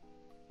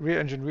 Rear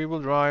engine rear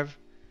wheel drive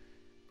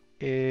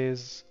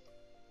is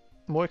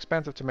more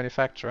expensive to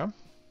manufacture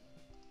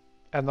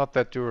and not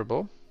that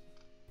durable.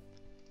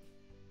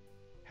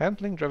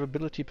 Handling,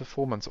 drivability,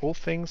 performance, all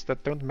things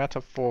that don't matter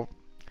for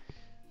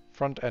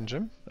front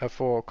engine,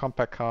 for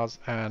compact cars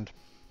and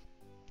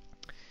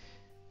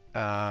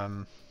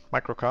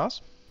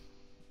microcars.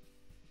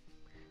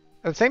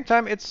 At the same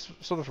time, it's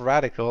sort of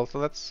radical, so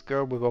let's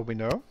go with what we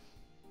know.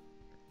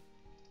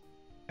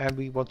 And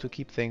we want to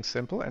keep things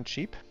simple and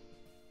cheap.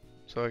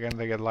 So again,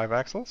 they get live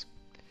axles.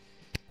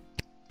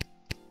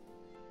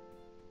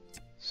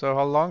 So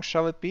how long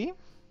shall it be?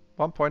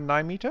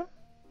 1.9 meter,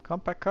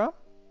 compact car.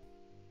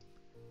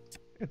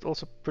 It's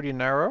also pretty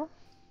narrow.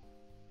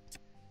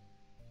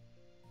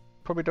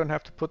 Probably don't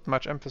have to put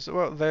much emphasis.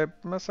 Well, they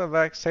must have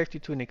like safety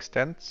to an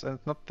extent, and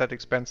it's not that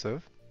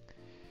expensive.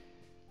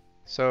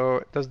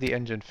 So does the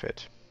engine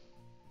fit?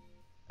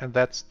 And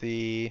that's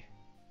the...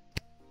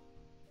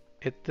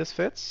 This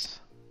fits.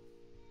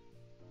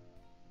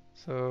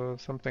 So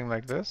something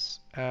like this.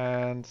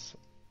 And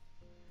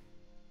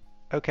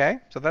okay,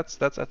 so that's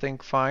I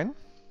think fine.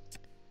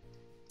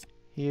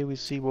 Here we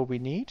see what we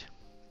need.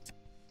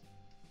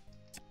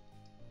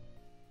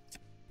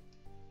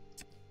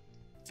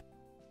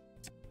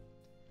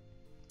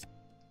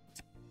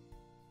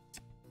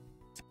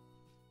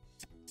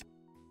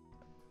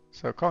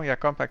 So yeah,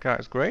 compact car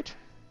is great.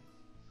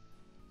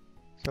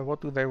 So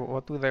what do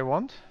they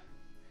want?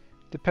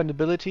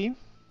 Dependability,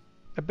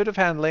 a bit of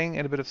handling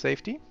and a bit of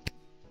safety.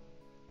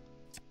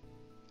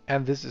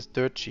 And this is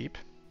dirt cheap.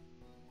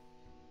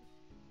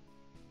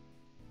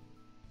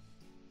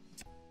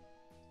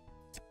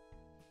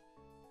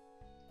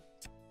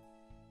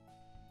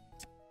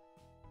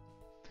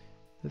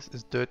 This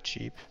is dirt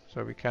cheap,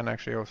 so we can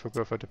actually also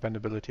go for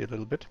dependability a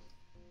little bit.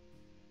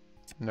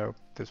 No,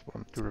 this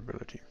one,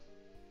 durability.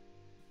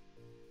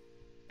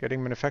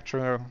 Getting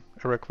manufacturing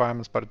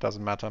requirements, but it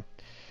doesn't matter.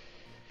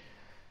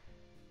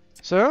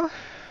 So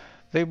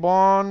they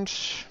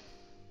want...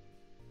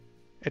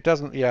 It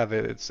doesn't... Yeah,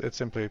 it's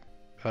simply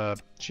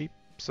cheap.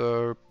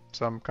 So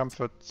some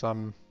comfort,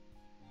 some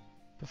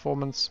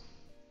performance.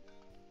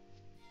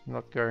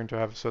 Not going to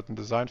have a certain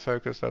design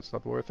focus. That's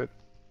not worth it.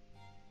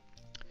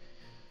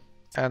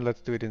 And let's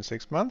do it in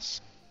 6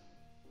 months.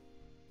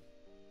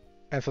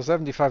 And for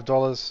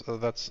 $75,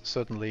 that's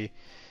certainly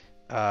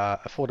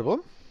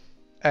affordable.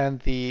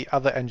 And the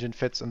other engine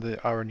fits, and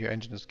our new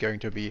engine is going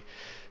to be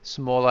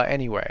smaller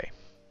anyway.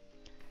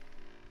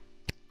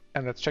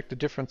 And let's check the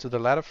difference to the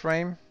ladder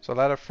frame. So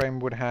ladder frame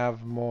would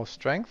have more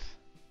strength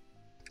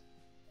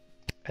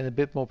and a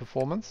bit more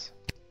performance.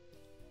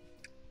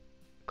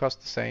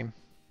 Cost the same.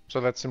 So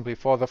that's simply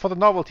for the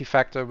novelty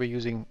factor, we're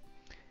using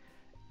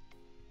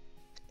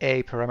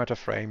a parameter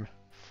frame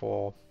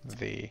for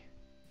the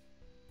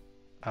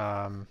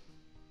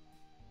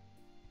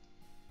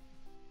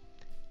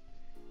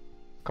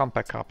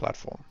compact car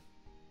platform.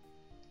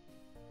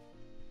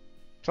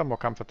 Some more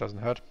comfort doesn't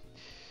hurt.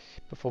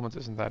 Performance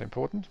isn't that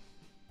important.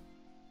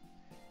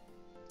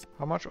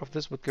 How much of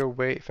this would go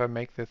away if I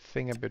make the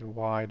thing a bit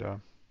wider?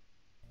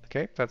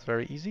 Okay, that's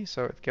very easy,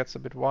 so it gets a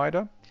bit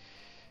wider.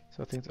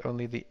 So I think it's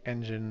only the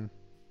engine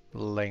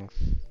length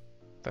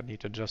that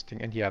need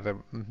adjusting. And yeah, the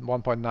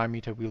 1.9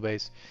 meter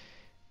wheelbase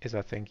is,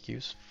 I think,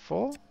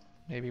 useful.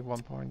 Maybe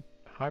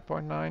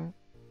 1.9.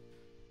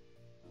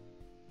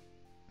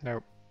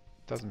 No,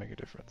 doesn't make a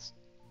difference.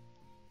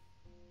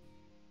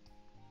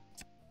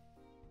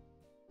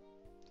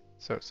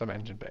 So some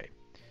engine bay.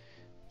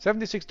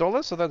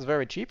 $76, so that's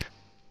very cheap.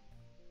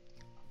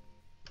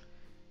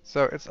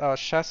 So it's our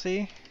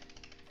chassis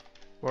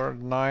for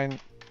 9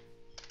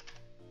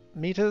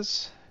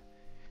 meters,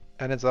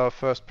 and it's our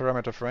first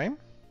parameter frame.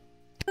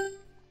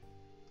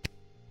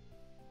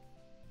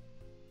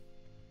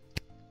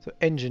 So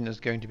engine is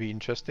going to be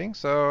interesting.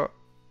 So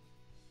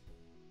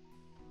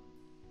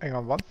hang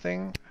on, one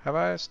thing. Have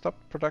I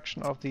stopped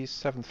production of the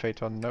 7th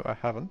Phaeton? No, I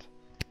haven't.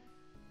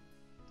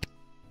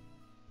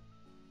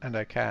 And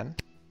I can.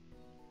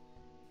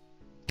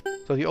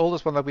 So the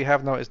oldest one that we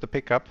have now is the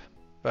pickup,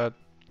 but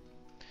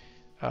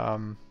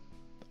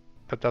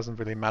that doesn't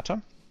really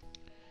matter.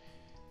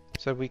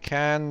 So we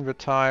can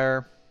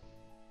retire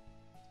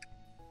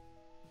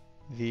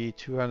the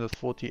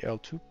 240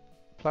 L2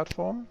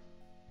 platform.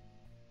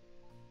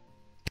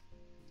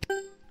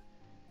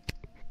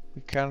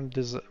 We can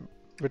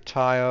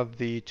retire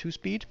the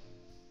 2-speed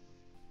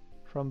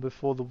from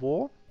before the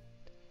war.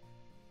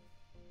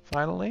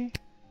 Finally.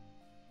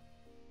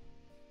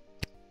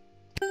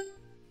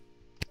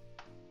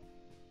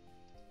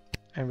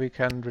 And we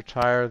can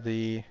retire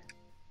the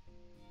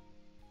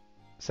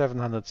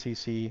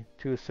 700cc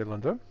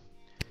 2-cylinder.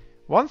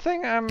 One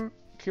thing I'm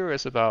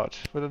curious about,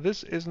 whether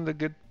this isn't a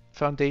good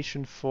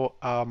foundation for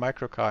our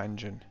microcar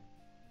engine,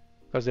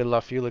 because they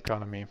love fuel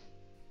economy.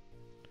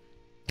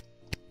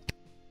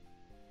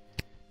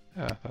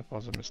 That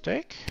was a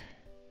mistake,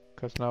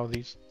 because now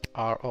these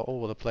are all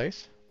over the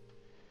place.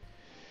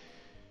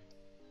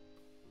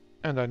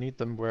 And I need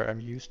them where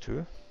I'm used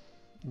to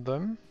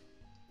them.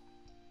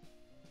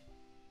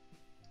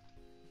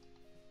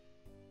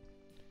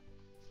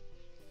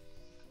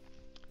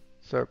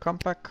 So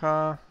compact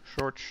car,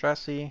 short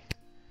chassis,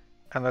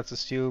 and let's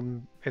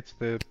assume it's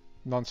the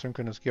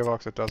non-synchronous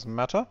gearbox, it doesn't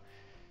matter.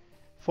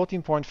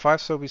 14.5,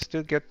 so we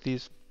still get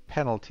this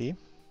penalty.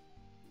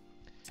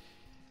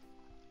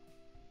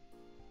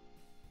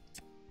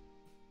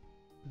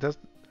 I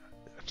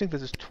think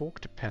this is torque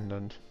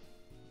dependent.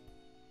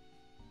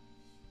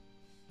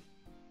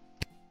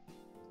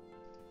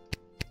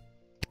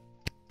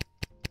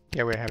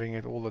 Yeah, we're having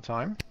it all the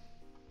time.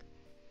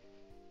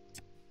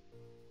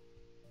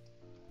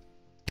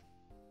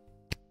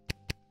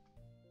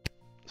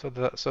 So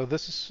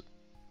this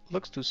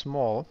looks too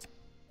small.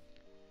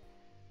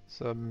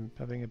 So I'm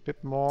having a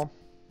bit more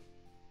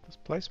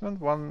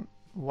displacement. One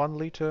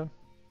liter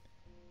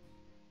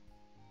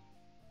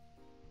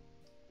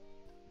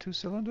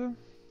 2-cylinder.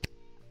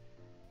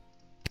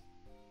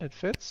 It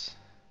fits.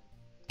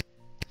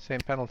 Same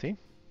penalty.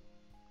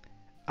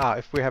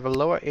 If we have a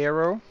lower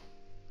aero,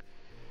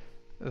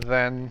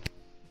 then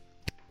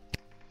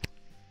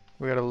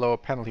we get a lower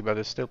penalty, but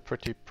it's still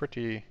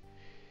pretty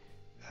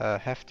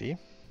hefty.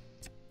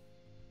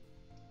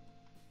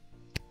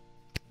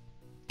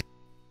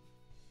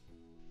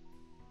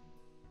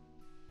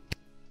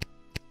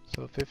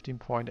 So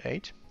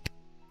 15.8.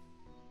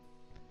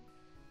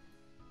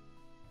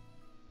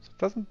 So it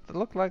doesn't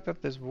look like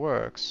that this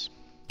works.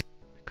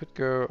 We could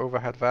go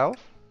overhead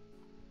valve,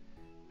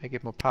 make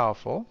it more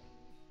powerful.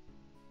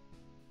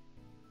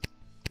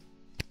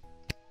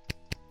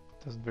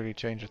 Doesn't really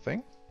change a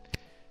thing.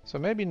 So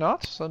maybe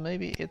not. So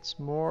maybe it's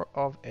more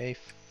of a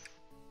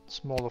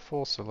smaller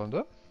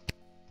 4-cylinder.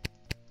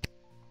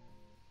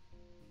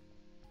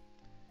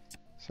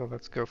 So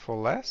let's go for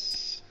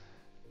less.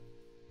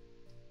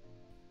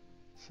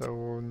 So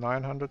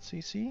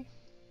 900cc.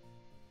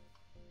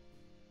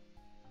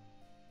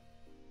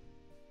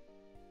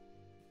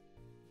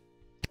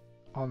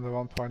 On the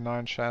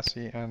 1.9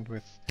 chassis, and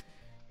with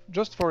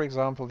just for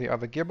example the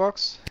other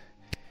gearbox,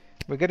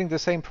 we're getting the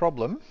same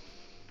problem.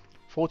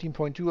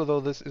 14.2, although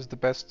this is the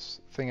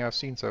best thing I've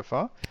seen so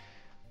far.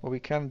 What we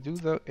can do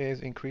though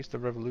is increase the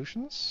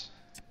revolutions.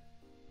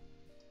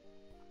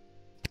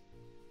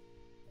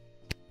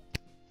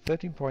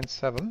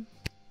 13.7,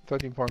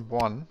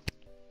 13.1.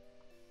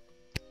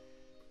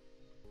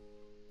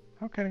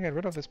 How can I get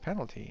rid of this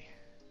penalty?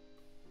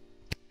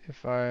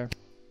 So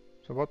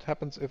what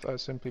happens if I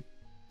simply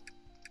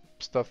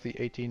stuff the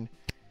 18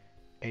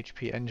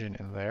 HP engine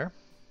in there?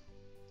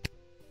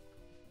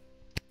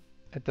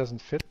 It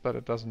doesn't fit, but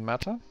it doesn't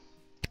matter.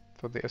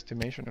 For the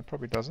estimation, it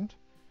probably doesn't.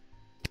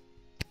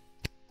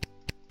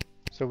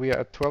 So we are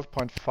at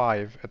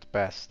 12.5 at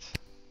best.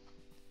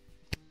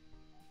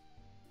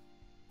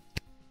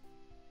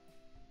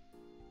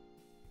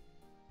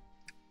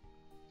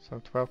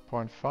 So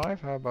 12.5,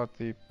 how about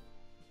the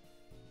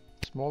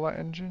smaller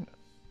engine?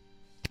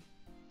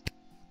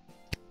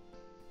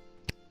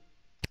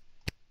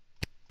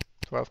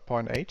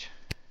 12.8,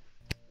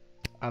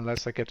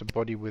 unless I get a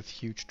body with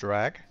huge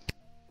drag.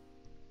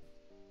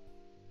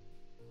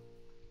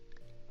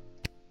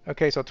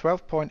 Okay, so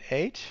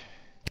 12.8,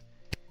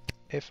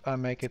 if I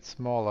make it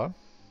smaller.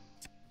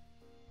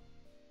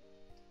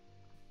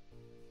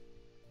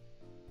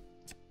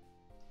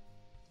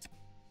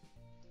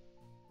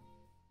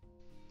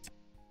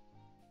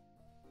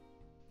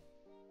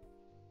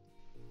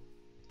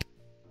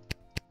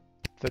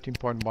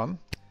 (13.1).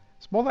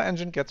 Smaller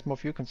engine gets more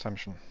fuel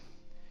consumption.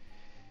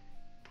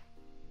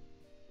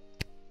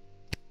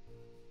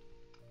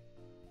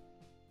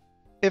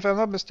 If I'm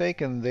not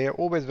mistaken, they are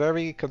always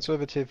very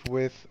conservative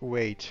with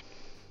weight.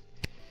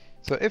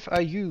 So if I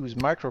use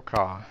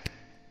microcar,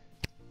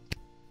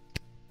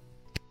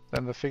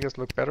 then the figures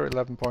look better,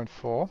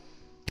 11.4.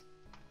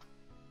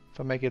 If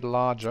I make it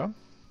larger,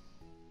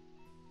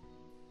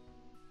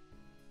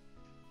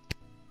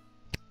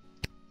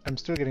 I'm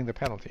still getting the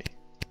penalty.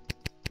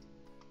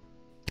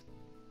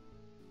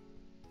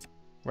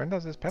 When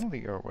does this penalty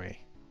go away?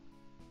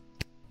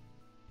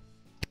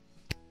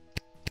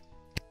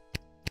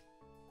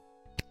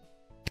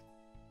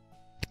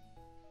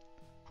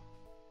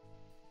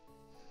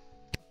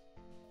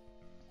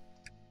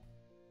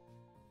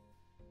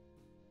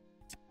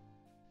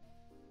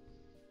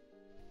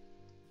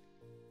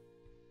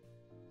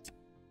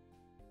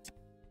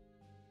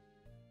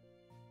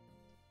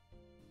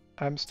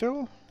 I'm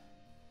still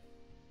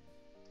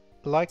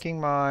liking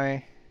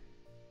my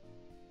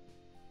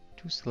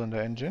two-cylinder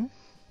engine.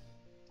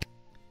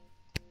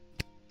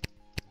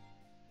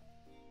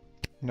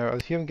 No,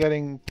 here I'm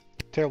getting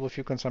terrible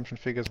fuel consumption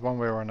figures one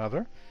way or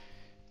another.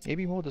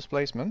 Maybe more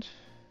displacement.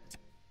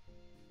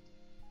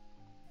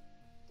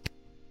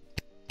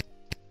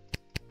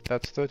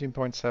 That's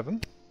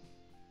 13.7.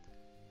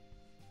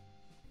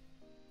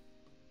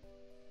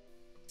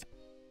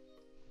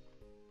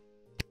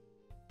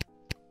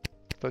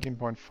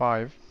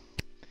 13.5.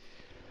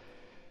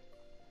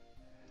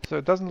 So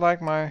it doesn't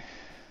like my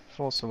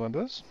 4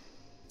 cylinders.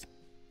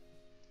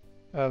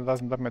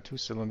 Doesn't like my 2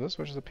 cylinders,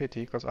 which is a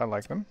pity because I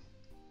like them.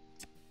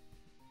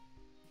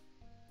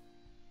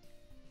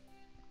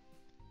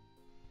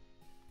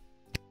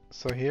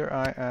 So here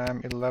I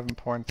am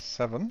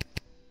 11.7.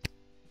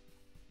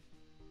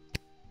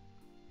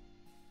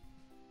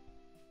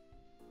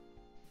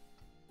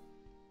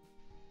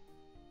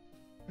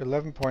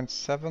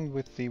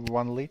 with the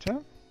 1 liter.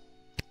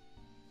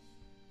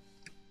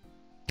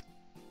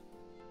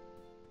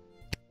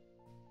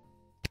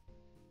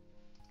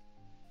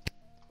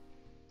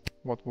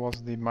 What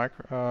was the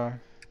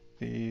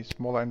the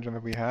smaller engine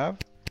that we have?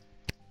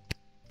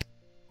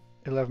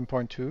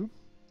 11.2.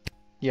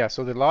 Yeah,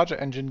 so the larger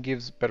engine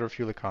gives better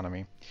fuel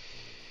economy.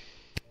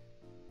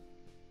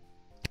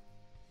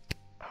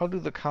 How do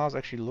the cars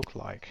actually look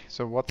like?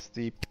 So what's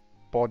the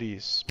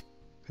bodies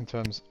in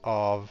terms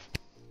of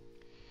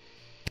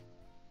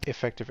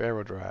effective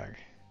aero drag?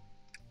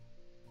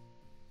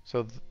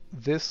 So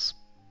this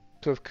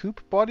sort of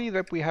coupe body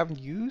that we haven't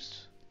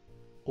used,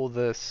 or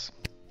this?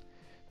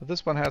 So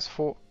this one has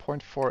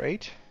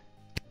 4.48,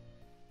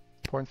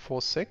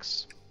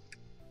 0.46,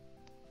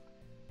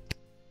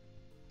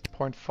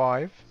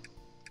 0.5,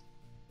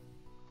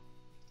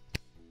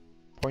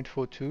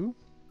 0.42.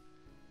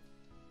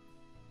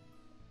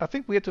 I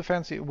think we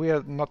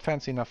are not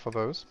fancy enough for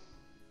those.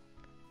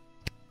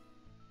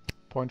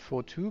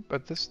 0.42,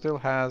 but this still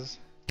has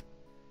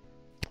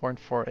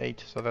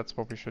 0.48, so that's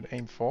what we should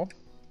aim for.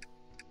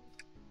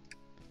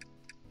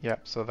 Yeah,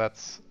 so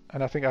that's,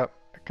 and I think I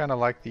kind of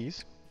like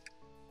these.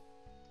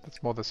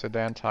 That's more the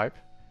sedan type.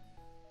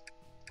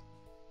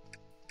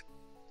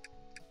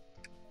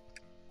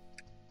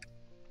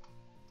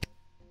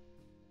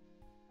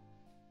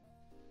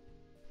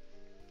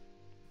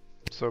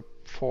 So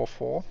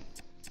 4.4,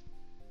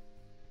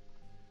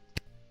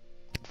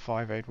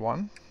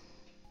 581,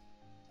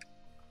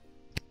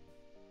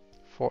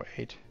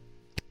 4.8,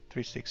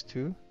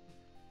 362.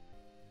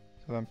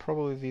 So then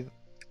probably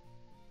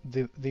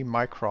the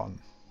Micron.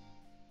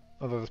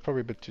 Although it's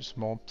probably a bit too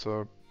small,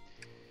 so.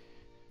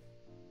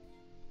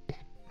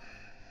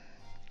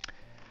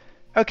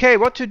 Okay,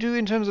 what to do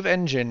in terms of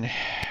engine?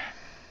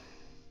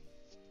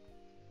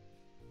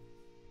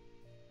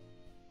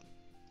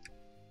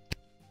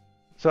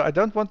 So I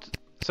don't want,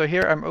 so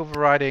here I'm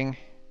overriding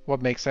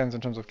what makes sense in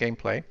terms of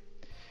gameplay,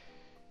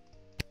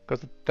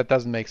 because that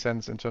doesn't make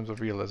sense in terms of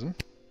realism,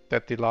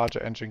 that the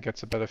larger engine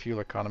gets a better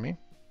fuel economy.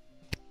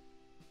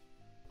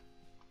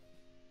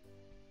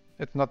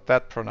 It's not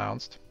that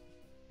pronounced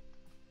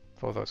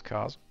for those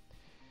cars.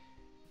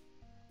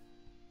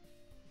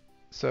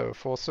 So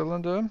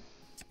 4-cylinder.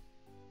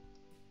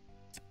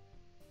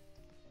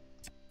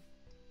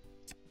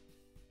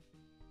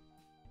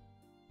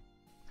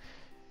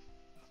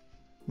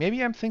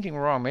 Maybe I'm thinking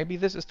wrong. Maybe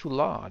this is too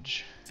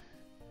large.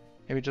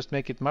 Maybe just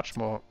make it much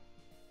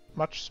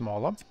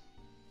smaller.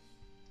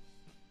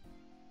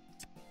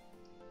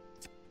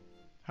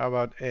 How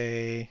about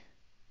a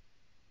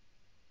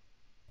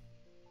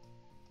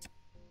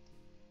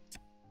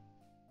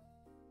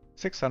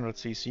 600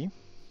 cc?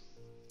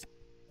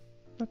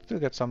 Let's still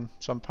get some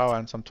power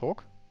and some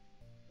torque.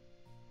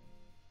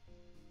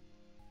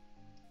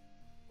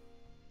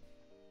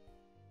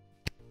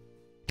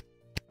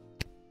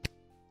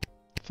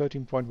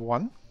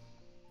 $13.1,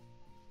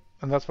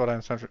 and that's what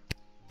I'm centered.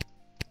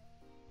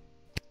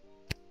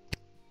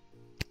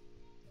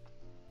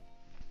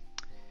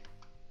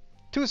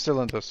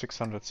 Two-cylinder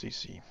 600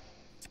 cc.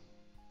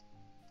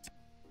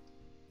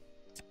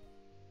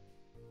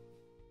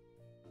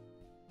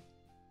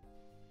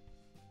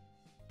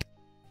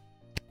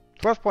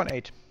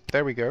 12.8.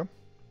 There we go.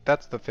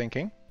 That's the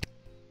thinking.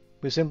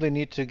 We simply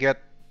need to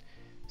get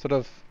sort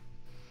of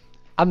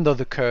under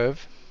the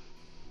curve,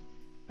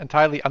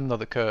 entirely under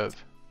the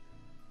curve.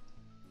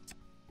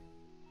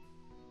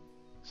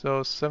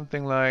 So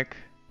something like,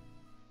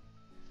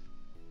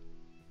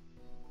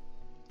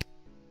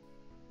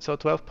 so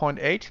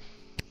 12.8,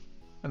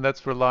 and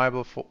that's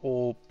reliable for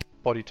all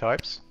body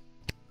types.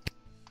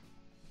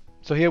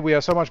 So here we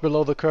are so much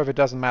below the curve it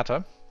doesn't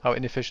matter how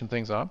inefficient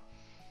things are.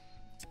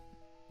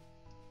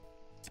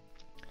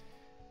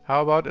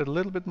 How about a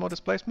little bit more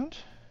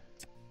displacement?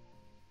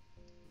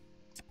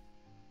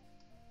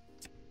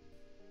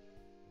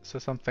 So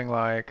something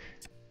like,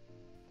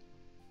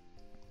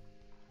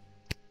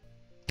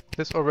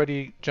 this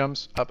already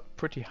jumps up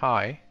pretty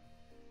high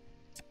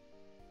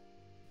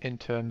in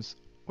terms,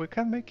 we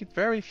can make it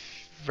very,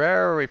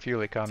 very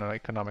fuel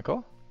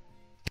economical.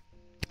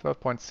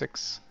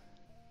 12.6.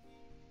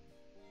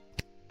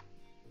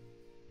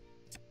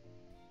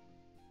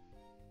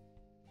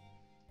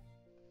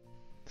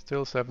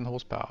 Still 7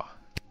 horsepower.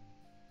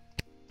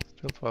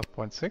 Still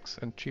 12.6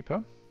 and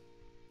cheaper.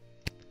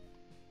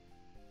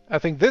 I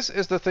think this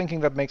is the thinking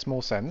that makes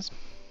more sense.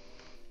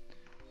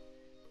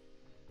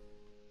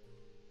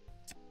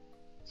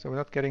 So we're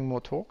not getting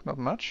more torque, not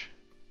much.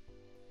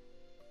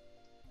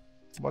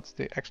 What's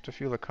the extra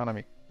fuel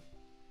economy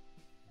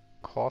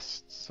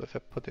costs? So if I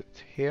put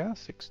it here,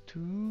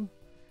 6.2.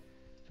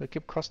 So it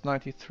keep cost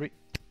 93,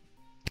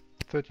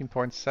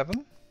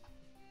 13.7.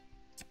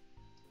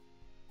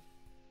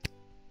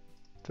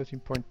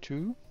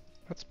 13.2.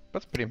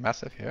 That's pretty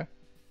massive here.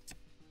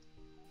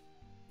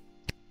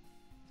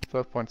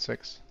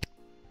 12.6.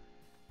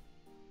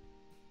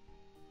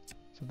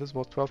 So this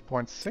was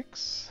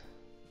 12.6.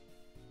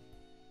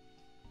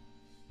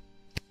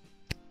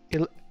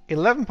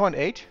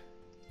 11.8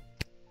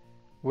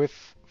 with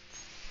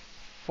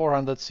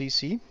 400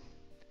 cc.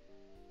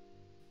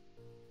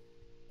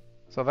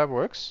 So that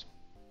works.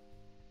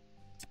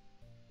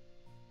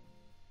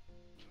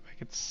 So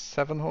make it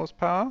 7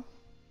 horsepower.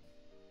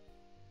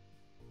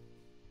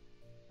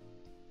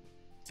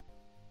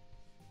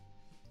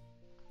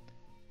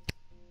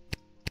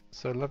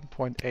 So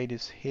 11.8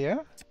 is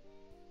here.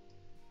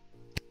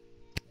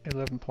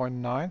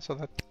 11.9, so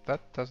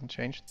that doesn't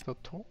change. The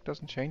torque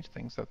doesn't change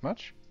things that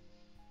much.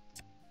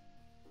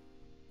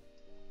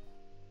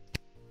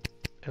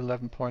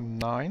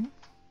 11.9.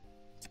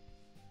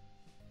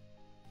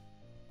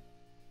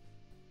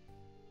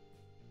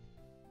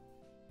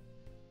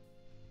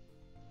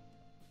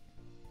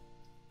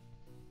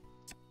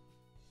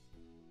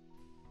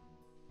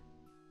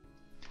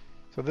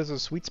 So this is a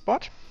sweet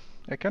spot.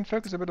 I can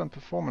focus a bit on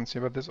performance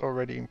here, but this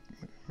already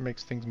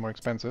makes things more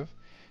expensive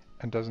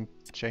and doesn't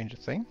change a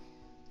thing.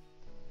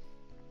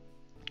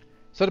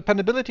 So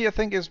dependability, I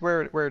think, is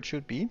where it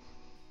should be.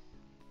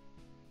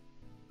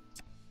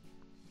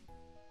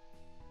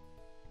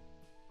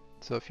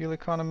 So fuel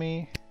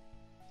economy,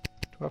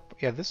 12,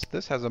 yeah,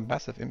 this has a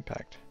massive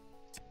impact.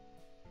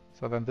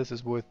 So then this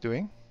is worth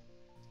doing.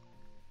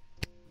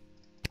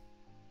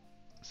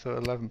 So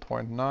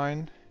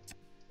 11.9,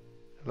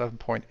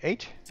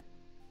 11.8,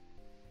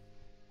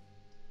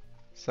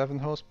 7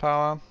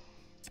 horsepower,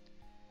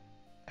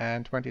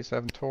 and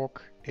 27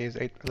 torque is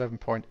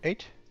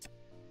 11.8,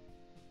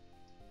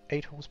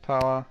 8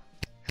 horsepower,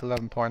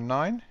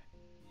 11.9.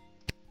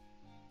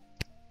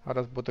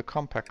 Would the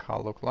compact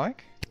car look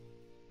like?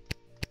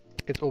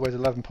 It's always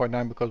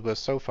 11.9 because we're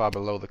so far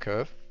below the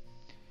curve.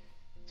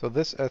 So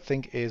this, I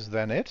think, is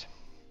then it.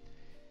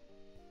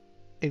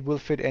 It will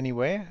fit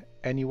anywhere.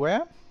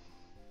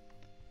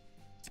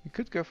 We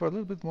could go for a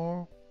little bit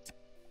more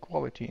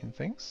quality in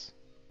things.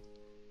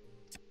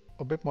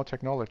 A bit more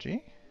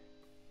technology.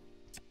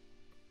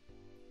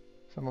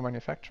 Some more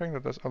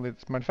manufacturing.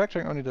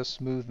 Manufacturing only does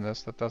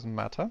smoothness. That doesn't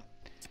matter.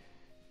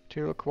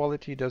 Material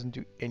quality doesn't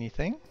do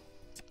anything.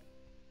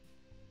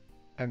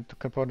 And the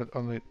component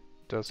only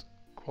does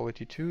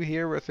quality 2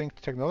 here. I think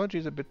the technology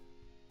is a bit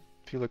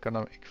fuel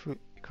economy,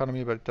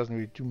 but it doesn't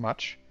really do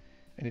much,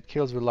 and it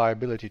kills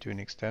reliability to an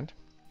extent.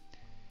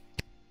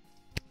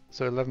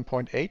 So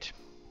 11.8.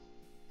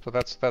 So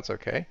that's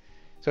okay.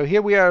 So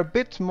here we are a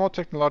bit more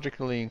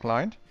technologically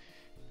inclined,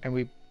 and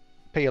we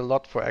pay a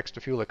lot for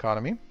extra fuel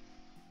economy.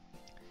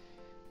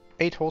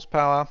 8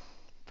 horsepower,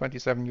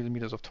 27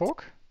 newton-meters of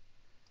torque.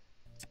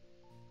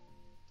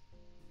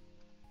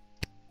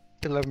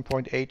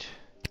 11.8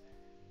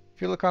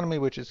 fuel economy,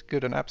 which is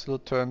good in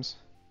absolute terms.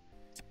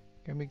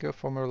 Can we go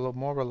for a little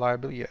more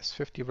reliability? Yes,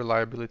 50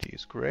 reliability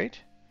is great.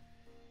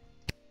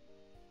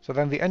 So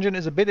then the engine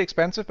is a bit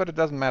expensive, but it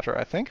doesn't matter,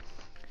 I think.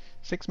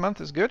 6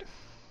 months is good.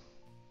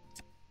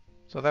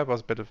 So that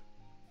was a bit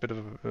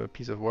of a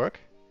piece of work.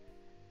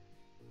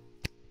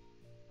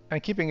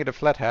 And keeping it a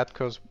flat hat,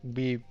 because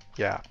we,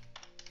 yeah,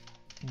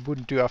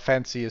 wouldn't do our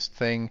fanciest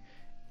thing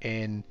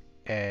in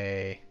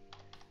a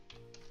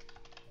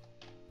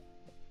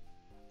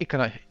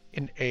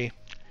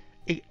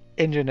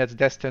engine that's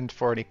destined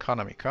for an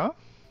economy car.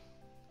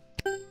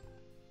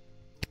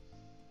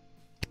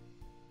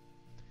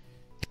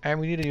 And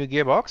we need a new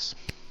gearbox.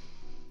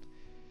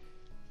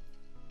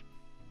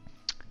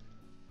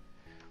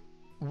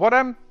 What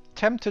I'm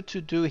tempted to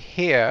do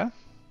here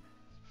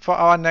for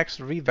our next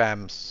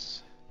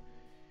revamps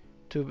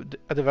to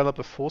develop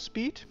a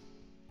 4-speed.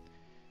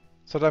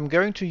 So that I'm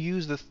going to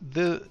use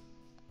the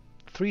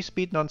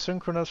 3-speed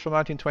non-synchronous from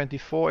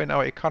 1924 in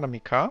our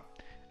economy car.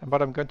 And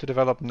what I'm going to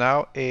develop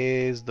now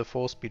is the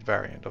 4-speed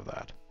variant of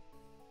that.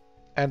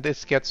 And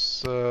this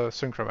gets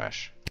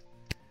synchromesh.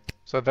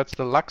 So that's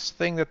the Lux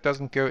thing that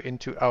doesn't go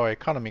into our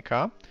economy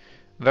car.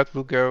 That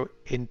will go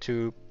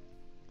into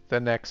the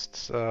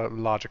next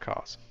larger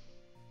cars.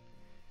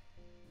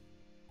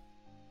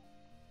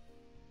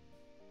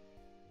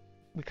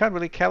 We can't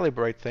really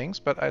calibrate things,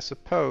 but I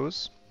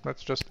suppose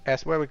let's just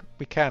ask, well,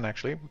 we can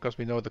actually, because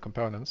we know the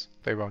components.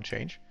 They won't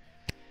change.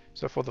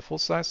 So for the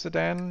full-size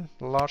sedan,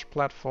 large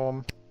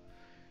platform,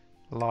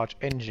 large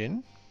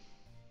engine,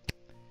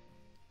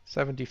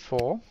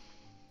 74,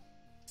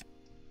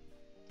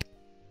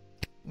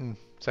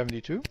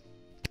 72,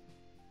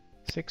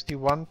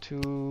 61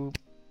 to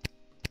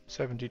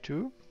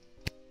 72.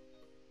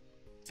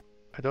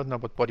 I don't know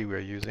what body we're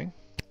using.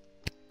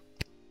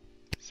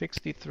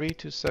 63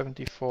 to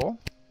 74.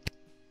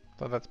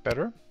 So that's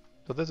better.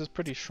 So this is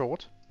pretty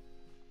short.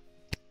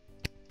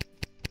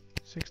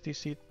 60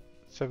 seat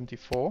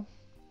 74.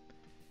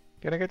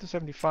 Can I get to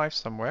 75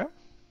 somewhere?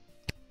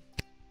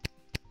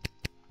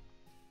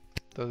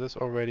 So this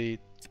already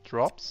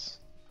drops.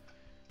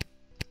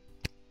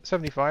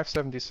 75,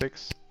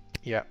 76.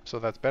 Yeah, so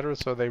that's better.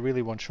 So they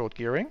really want short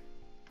gearing.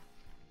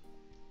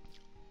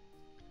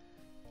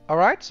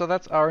 Alright, so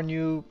that's our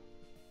new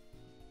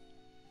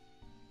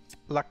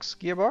Lux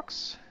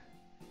gearbox.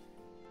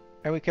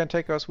 And we can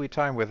take our sweet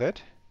time with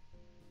it.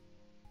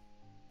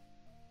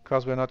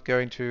 Because we're not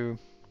going to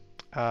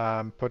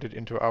put it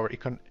into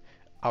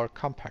our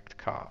compact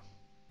car.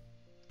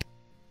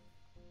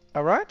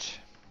 Alright,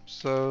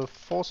 so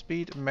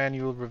 4-speed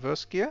manual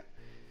reverse gear.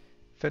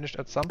 Finished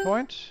at some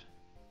point.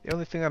 The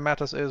only thing that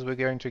matters is we're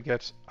going to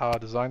get our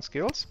design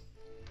skills.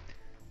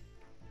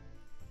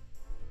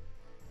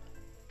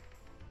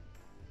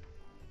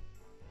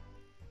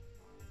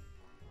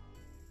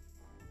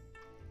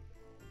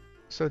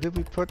 So did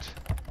we put...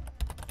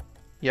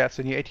 Yeah,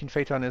 so the 18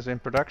 Phaeton is in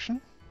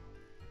production.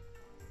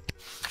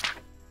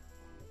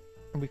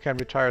 We can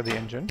retire the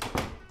engine.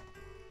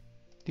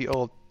 The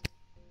old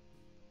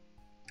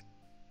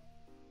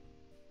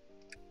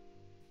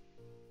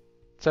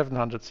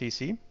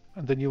 700cc,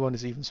 and the new one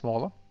is even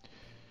smaller.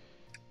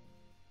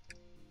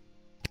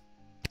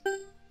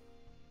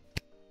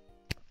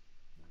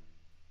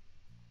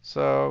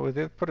 So we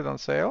did put it on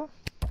sale.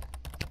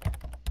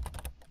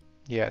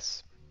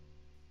 Yes.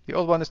 The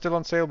old one is still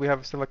on sale. We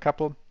have still a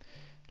couple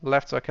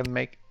left, so I can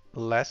make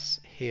less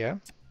here.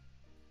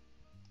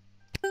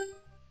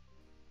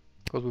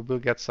 Because we will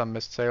get some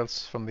missed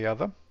sales from the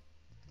other.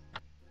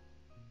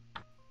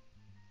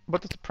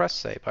 What does the press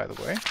say, by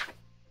the way?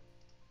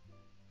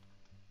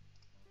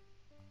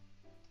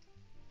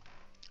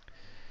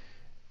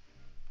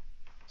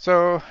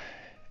 So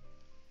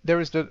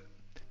there's a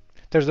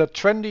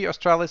trendy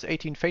Australis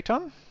 18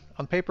 Phaeton.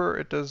 On paper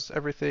it does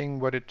everything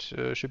what it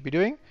should be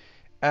doing.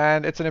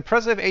 And it's an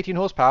impressive 18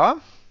 horsepower.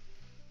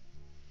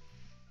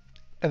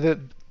 And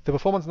the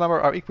performance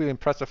numbers are equally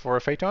impressive for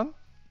a Phaeton.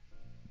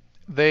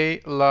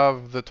 They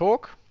love the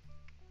torque.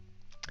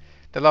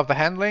 They love the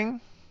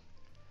handling.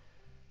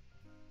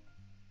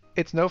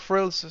 It's no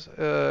frills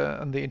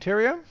on the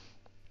interior.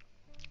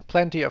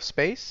 Plenty of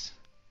space.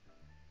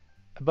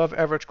 Above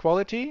average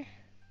quality.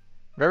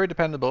 Very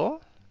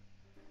dependable.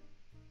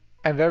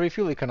 And very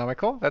fuel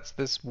economical. That's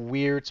this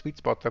weird sweet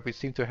spot that we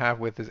seem to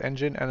have with this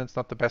engine, and it's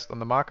not the best on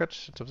the market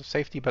in terms of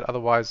safety, but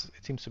otherwise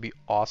it seems to be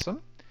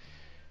awesome.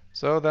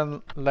 So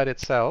then let it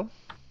sell.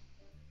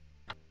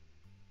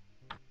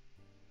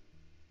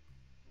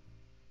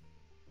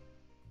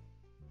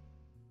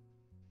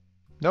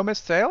 No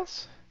missed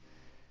sales,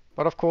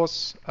 but of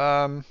course,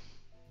 oh,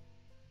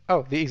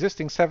 the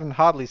existing 7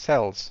 hardly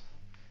sells.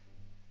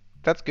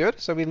 That's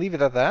good, so we leave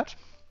it at that.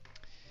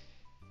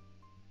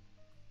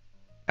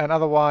 And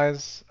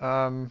otherwise,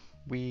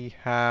 we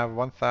have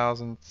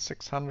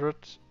 1,600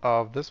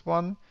 of this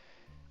one.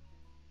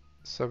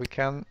 So we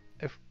can,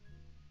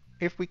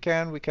 if we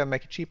can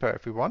make it cheaper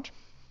if we want.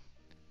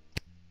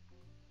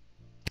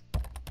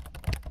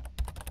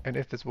 And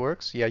if this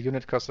works, yeah,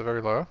 unit costs are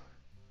very low.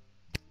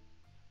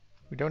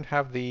 We don't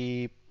have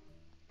the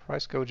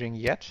price gouging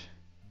yet.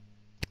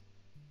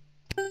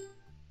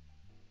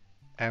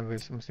 And we'll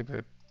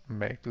simply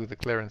do the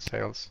clearance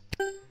sales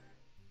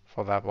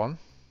for that one.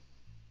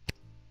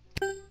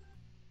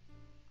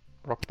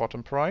 Rock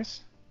bottom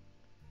price.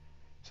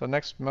 So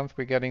next month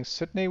we're getting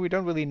Sydney. We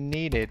don't really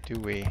need it, do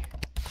we?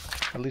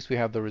 At least we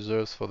have the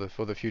reserves for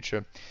the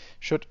future.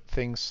 Should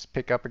things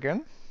pick up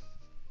again?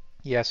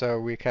 Yeah,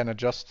 so we can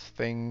adjust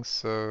things.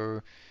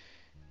 So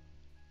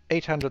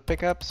 800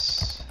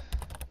 pickups.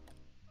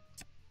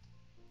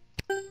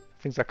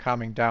 Things are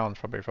calming down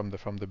probably from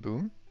the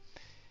boom.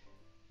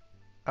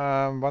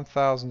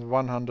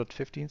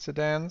 1,115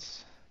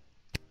 sedans.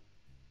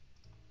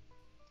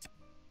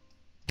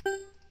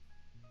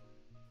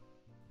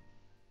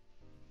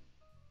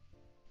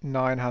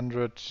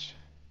 900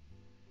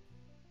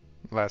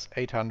 less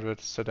 800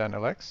 sedan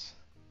LX.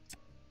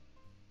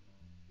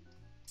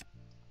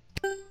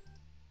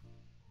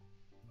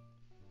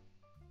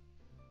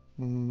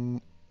 Mm,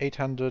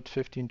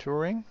 815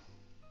 touring.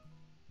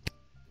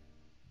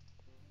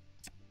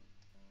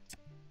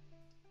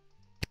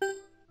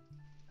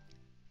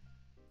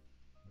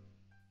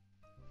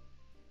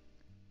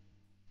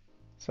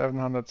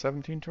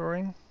 $717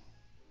 touring.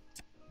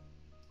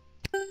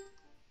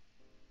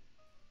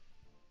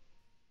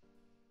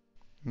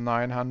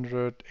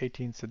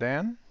 918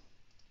 sedan.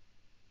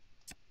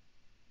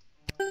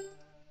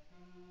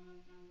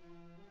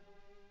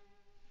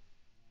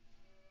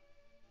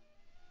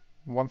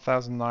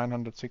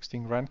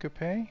 1,916 Grand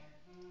Coupe. I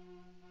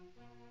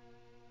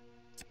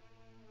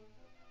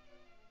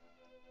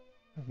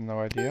have no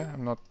idea.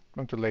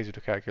 I'm too lazy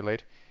to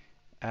calculate.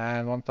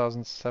 And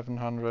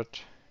 1,700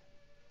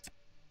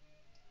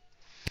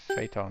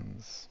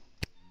 Phaetons.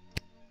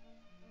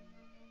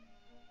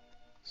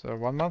 So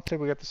 1 month till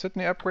we get the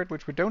Sydney upgrade,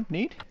 which we don't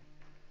need,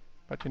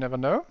 but you never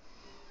know.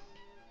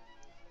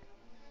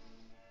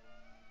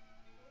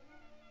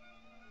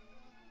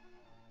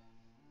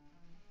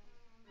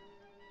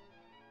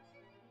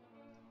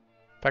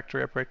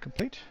 Factory upgrade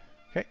complete.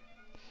 Okay.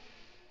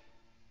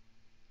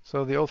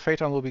 So the old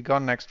Phaeton will be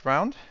gone next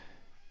round.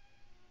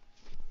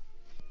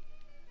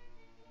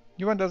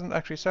 New one doesn't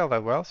actually sell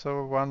that well,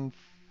 so one...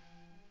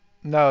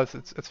 No,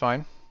 it's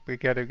fine. We're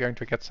going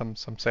to get some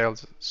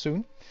sales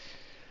soon.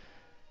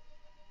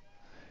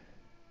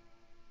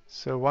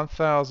 So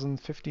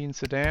 1015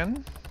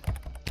 sedan.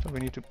 So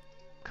we need to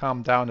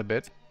calm down a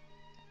bit.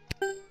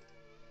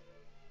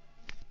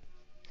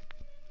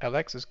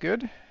 LX is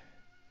good.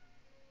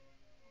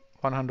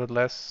 100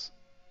 less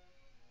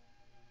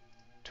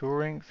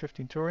touring,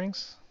 15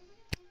 tourings.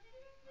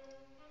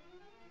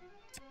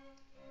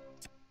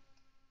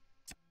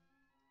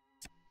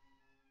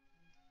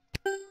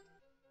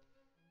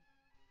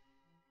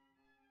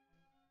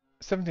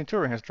 $17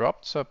 touring has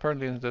dropped, so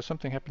apparently there's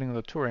something happening in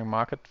the touring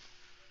market.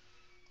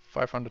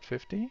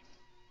 550.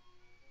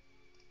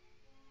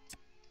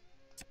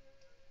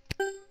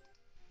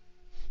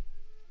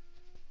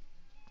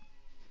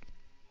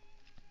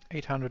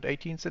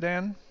 $818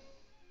 sedan.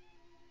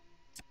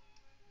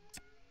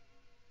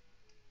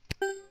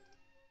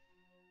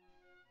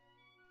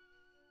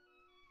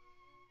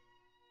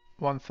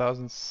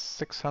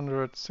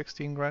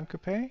 $1,616 Grand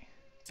Coupe.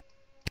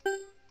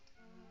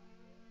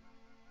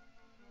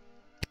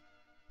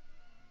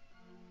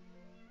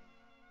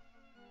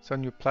 So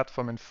new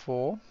platform in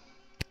 4.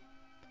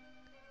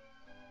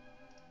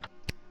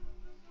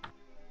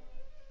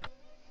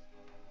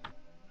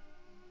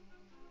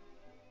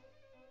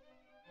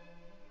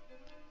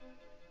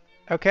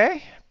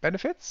 Okay,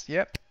 benefits,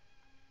 yep.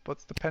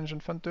 What's the pension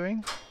fund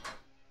doing?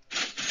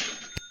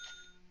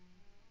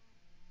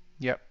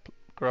 Yep,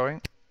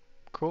 growing.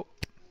 Cool.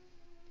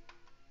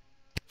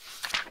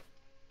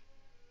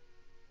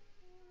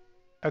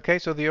 Okay,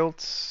 so the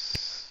old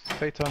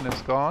Phaeton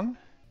is gone.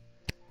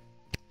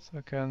 So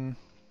I can...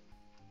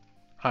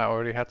 I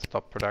already had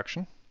stopped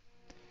production.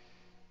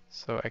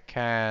 So I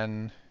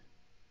can...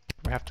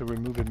 We have to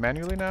remove it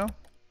manually now?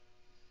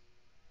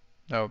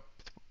 No,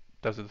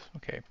 does it?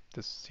 Okay,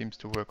 this seems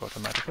to work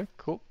automatically.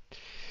 Cool.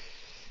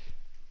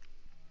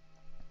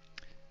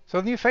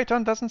 So the new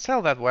Phaeton doesn't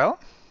sell that well.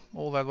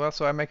 All that well,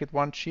 so I make it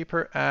 1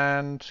 cheaper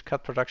and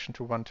cut production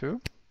to 1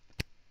 too.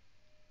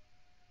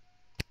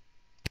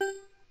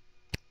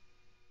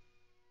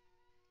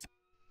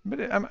 But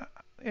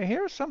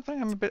here's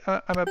something I'm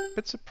a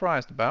bit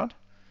surprised about.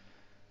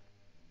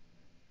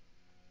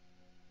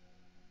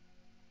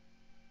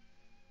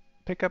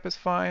 Pickup is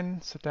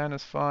fine, sedan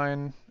is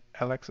fine,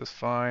 LX is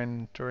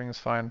fine, touring is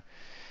fine.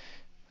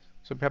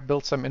 So we have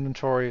built some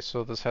inventory,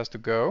 so this has to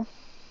go.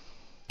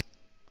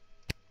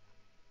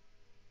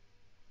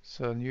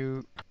 So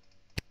new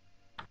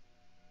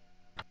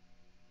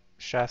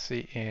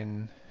chassis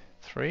in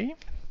 3.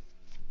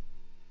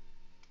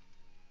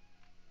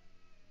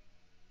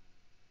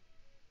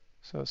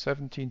 So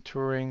 17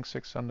 touring,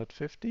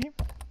 650.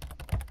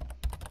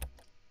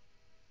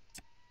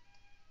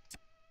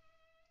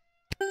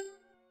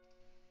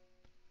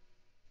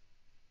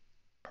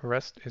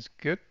 Rest is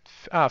good.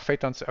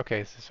 Phaeton.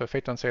 Okay, so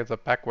Phaeton sales are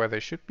back where they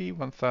should be.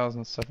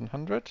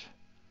 1,700.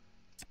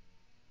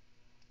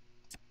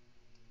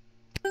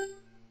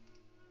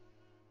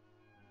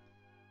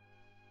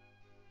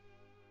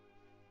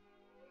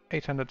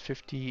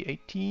 $850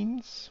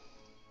 18s.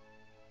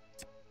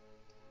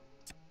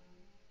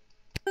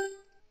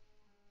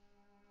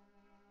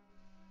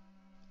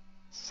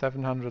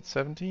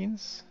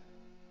 $717s.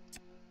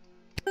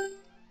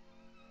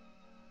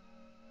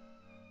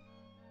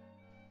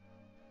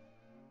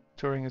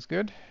 Touring is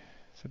good.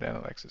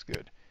 Sedan LX is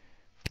good.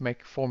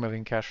 Make 4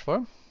 million cash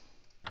flow.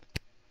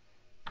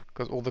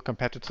 Because all the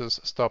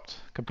competitors stopped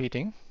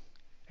competing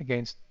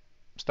against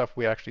stuff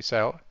we actually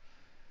sell.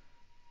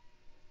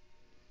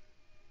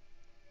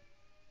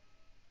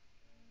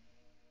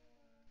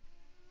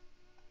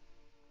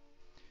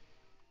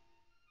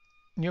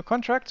 New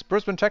contracts,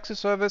 Brisbane Taxi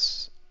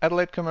Service,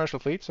 Adelaide Commercial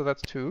Fleet, so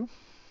that's 2.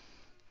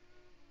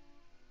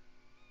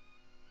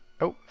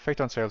 Oh,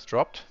 Phaeton sales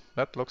dropped.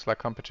 That looks like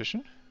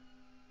competition.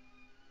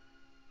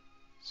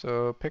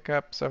 So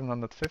pickup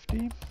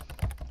 750.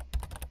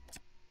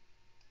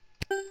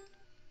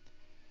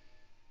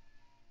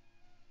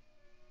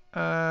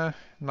 Uh,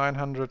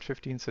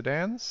 915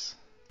 sedans.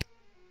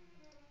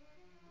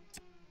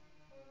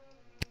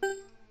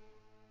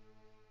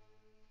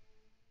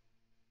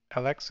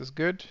 LX is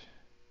good.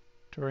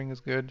 Touring is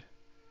good.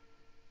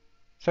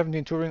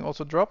 17 touring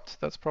also dropped.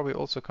 That's probably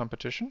also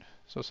competition.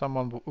 So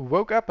someone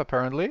woke up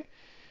apparently.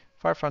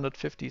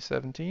 550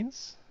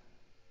 17s.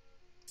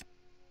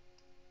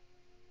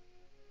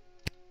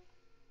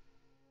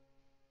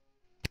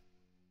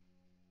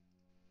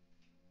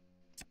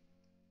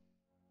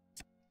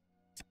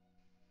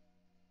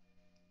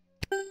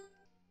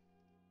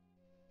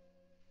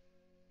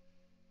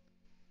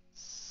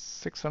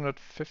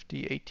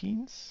 $650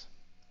 18s. Is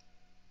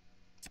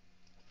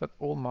that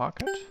all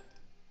market?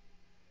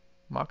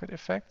 market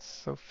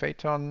effects. So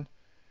Phaeton,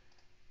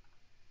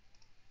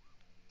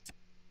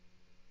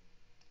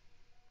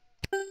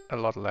 a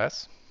lot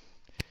less.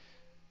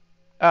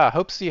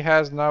 Hopesy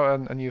has now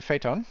a new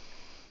Phaeton,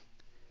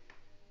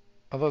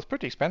 although it's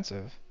pretty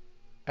expensive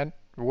and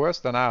worse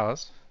than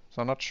ours,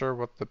 so I'm not sure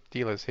what the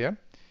deal is here.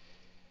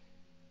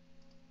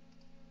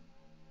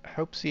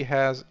 Hopesy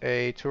has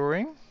a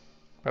Touring,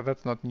 but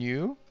that's not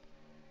new,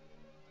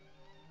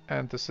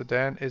 and the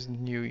sedan isn't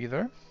new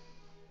either.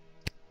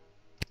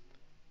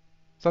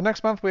 So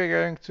next month we're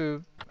going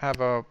to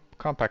have a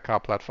compact car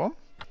platform.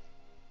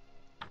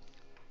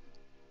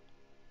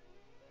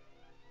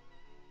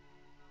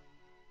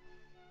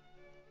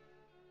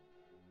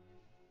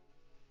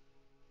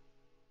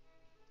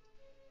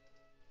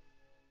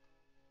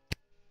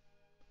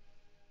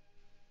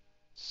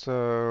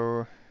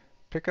 So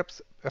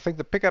pickups, I think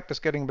the pickup is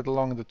getting a bit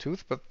long in the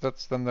tooth, but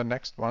that's then the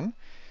next one.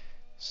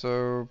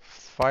 So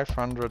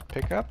 500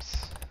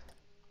 pickups.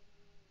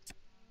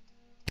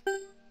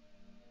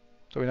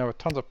 So we now have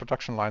tons of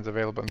production lines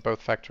available in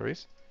both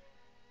factories.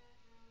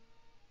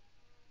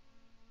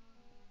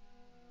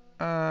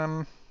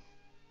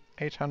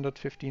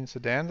 815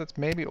 sedan, that's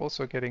maybe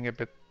also getting a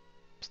bit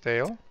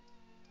stale.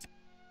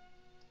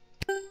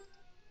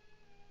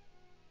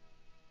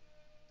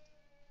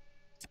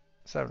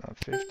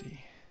 $750.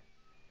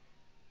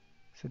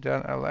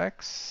 Sedan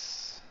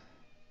LX,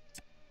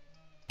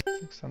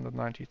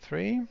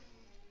 693.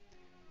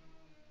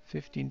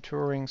 15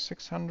 Touring,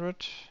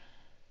 600.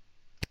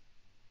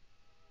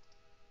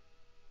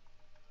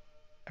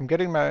 I'm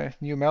getting my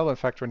new Melbourne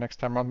factory next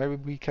time around. Maybe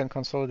we can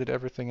consolidate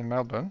everything in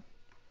Melbourne.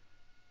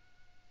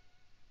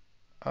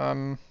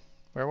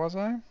 Where was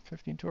I?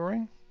 15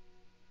 Touring?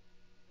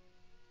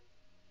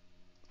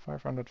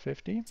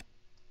 550.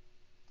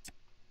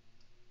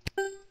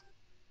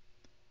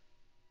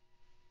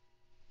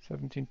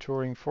 17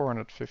 Touring,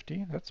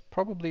 450. That's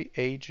probably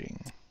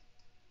aging.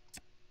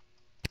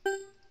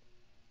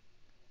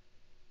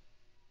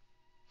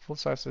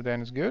 Full-size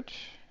sedan is good.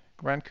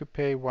 Grand Coupe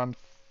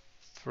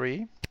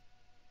 1.3.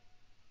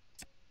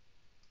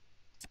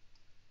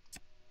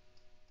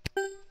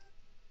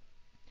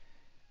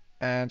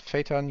 And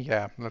Phaeton,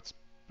 yeah, let's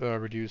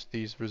reduce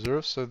these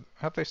reserves. So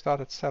have they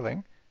started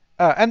selling?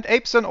 And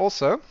Apeson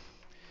also.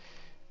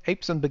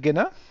 Apeson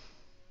Beginner.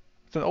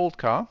 It's an old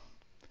car.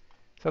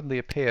 Suddenly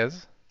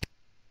appears.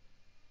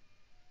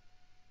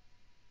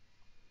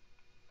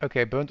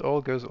 Okay, Burnt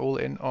Oil goes all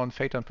in on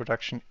Phaeton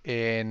production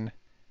in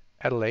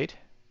Adelaide.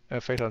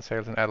 Phaeton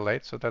sales in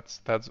Adelaide, so that's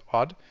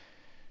odd.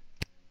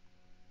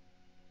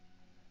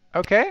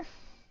 Okay.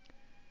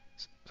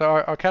 So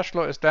our cash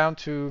flow is down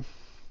to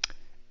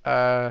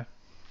 2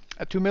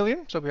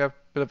 million, so we have a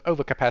bit of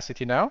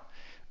overcapacity now.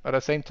 But at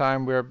the same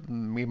time,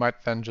 we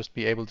might then just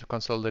be able to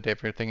consolidate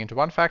everything into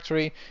one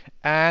factory,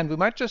 and we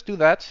might just do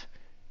that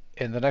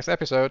in the next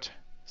episode.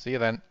 See you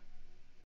then.